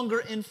 no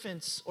longer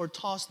infants or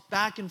tossed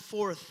back and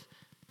forth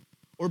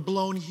or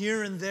blown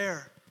here and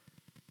there,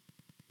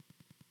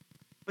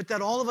 but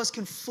that all of us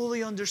can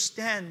fully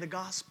understand the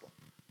gospel.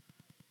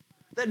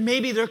 That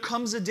maybe there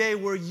comes a day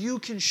where you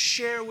can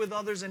share with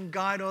others and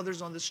guide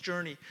others on this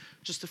journey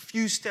just a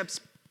few steps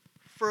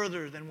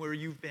further than where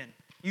you've been,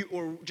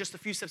 or just a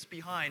few steps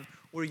behind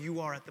where you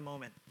are at the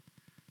moment.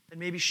 And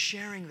maybe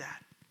sharing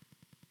that.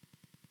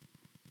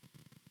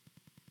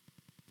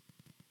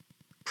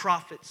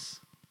 Prophets.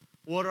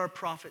 What are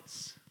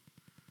prophets?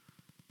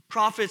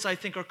 Prophets, I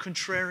think, are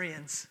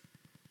contrarians.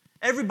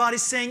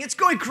 Everybody's saying, it's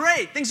going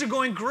great, things are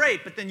going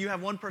great, but then you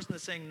have one person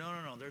that's saying, no,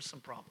 there's some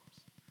problems.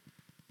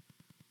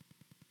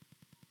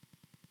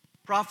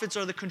 Prophets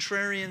are the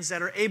contrarians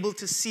that are able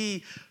to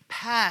see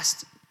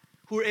past,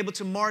 who are able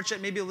to march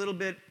at maybe a little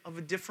bit of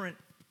a different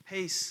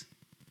pace.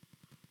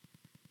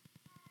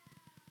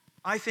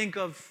 I think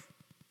of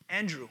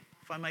Andrew,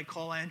 if I might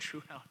call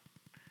Andrew out.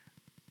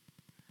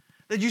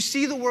 That you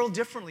see the world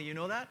differently, you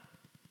know that?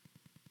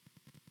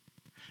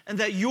 And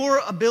that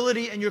your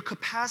ability and your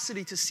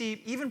capacity to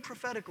see, even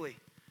prophetically,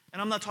 and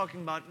I'm not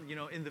talking about,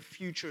 in the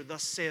future,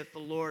 thus saith the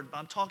Lord, but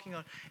I'm talking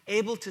about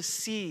able to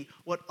see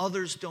what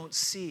others don't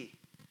see.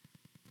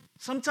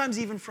 Sometimes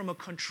even from a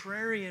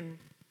contrarian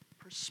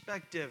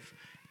perspective.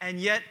 And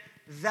yet,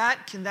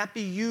 can that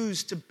be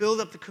used to build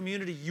up the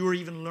community? You're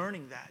even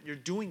learning that. You're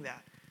doing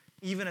that,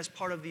 even as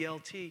part of the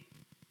LT.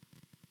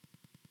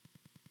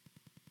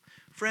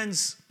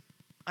 Friends,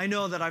 I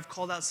know that I've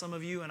called out some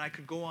of you, and I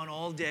could go on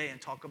all day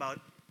and talk about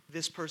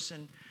this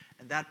person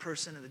and that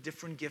person and the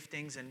different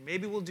giftings, and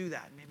maybe we'll do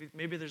that.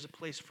 Maybe there's a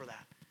place for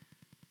that.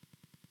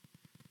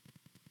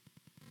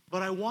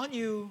 But I want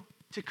you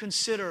to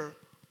consider,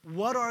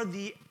 what are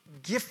the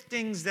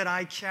giftings that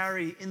I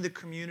carry in the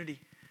community?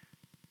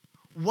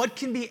 What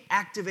can be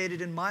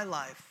activated in my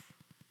life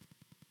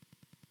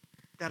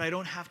that I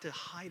don't have to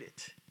hide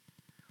it?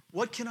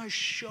 What can I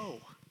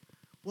show?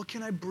 What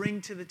can I bring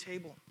to the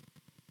table?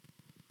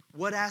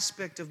 What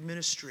aspect of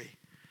ministry?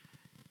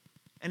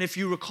 And if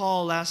you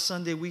recall, last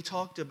Sunday we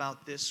talked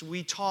about this.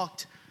 We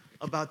talked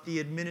about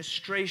the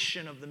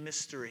administration of the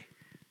mystery.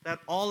 That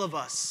all of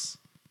us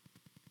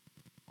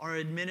are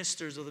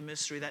administrators of the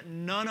mystery. That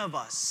none of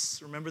us,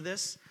 remember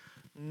this?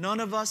 None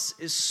of us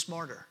is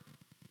smarter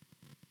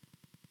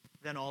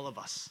than all of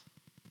us.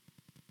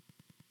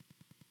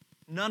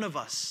 None of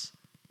us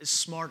is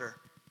smarter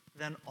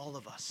than all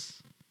of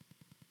us.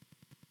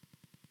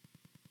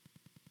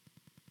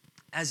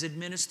 As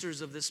administrators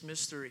of this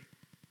mystery,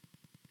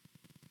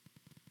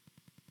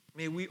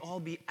 may we all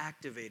be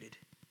activated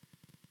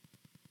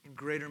in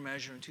greater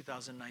measure in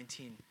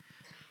 2019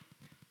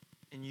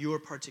 in your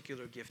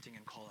particular gifting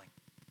and calling.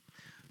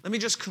 Let me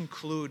just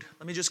conclude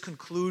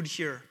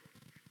here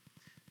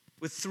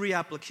with 3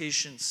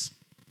 applications.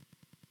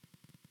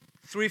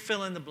 3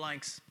 fill in the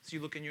blanks. As you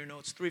look in your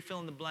notes, 3 fill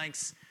in the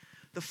blanks.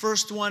 The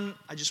first one,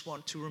 I just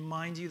want to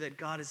remind you that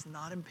God is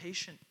not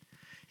impatient.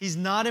 He's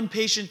not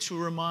impatient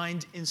to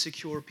remind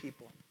insecure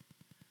people.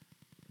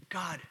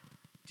 God,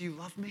 do you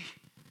love me?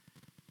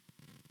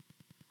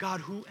 God,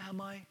 who am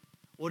I?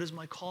 What is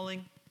my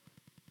calling?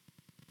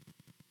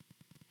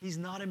 He's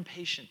not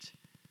impatient.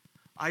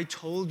 I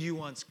told you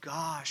once,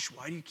 gosh,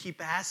 why do you keep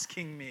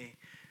asking me?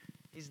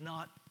 He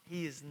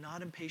is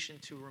not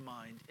impatient to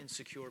remind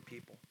insecure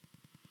people.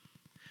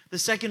 The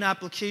second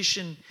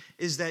application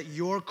is that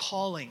your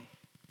calling,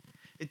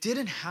 it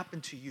didn't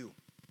happen to you.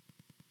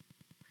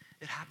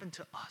 It happened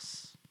to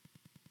us.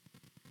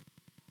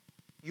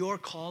 Your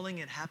calling,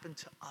 it happened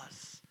to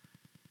us.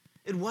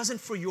 It wasn't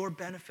for your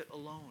benefit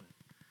alone.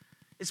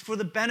 It's for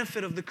the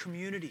benefit of the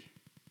community.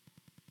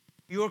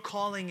 Your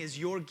calling is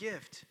your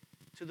gift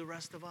to the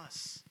rest of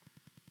us.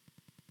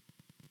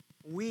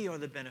 We are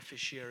the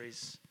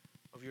beneficiaries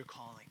of your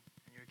calling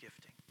and your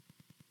gifting.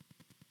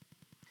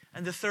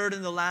 And the third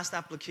and the last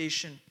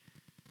application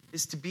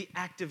is to be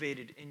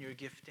activated in your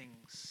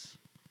giftings.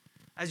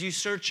 As you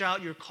search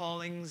out your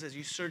callings, as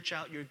you search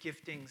out your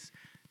giftings,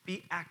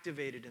 be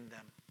activated in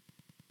them.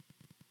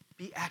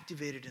 Be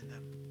activated in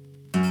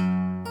them.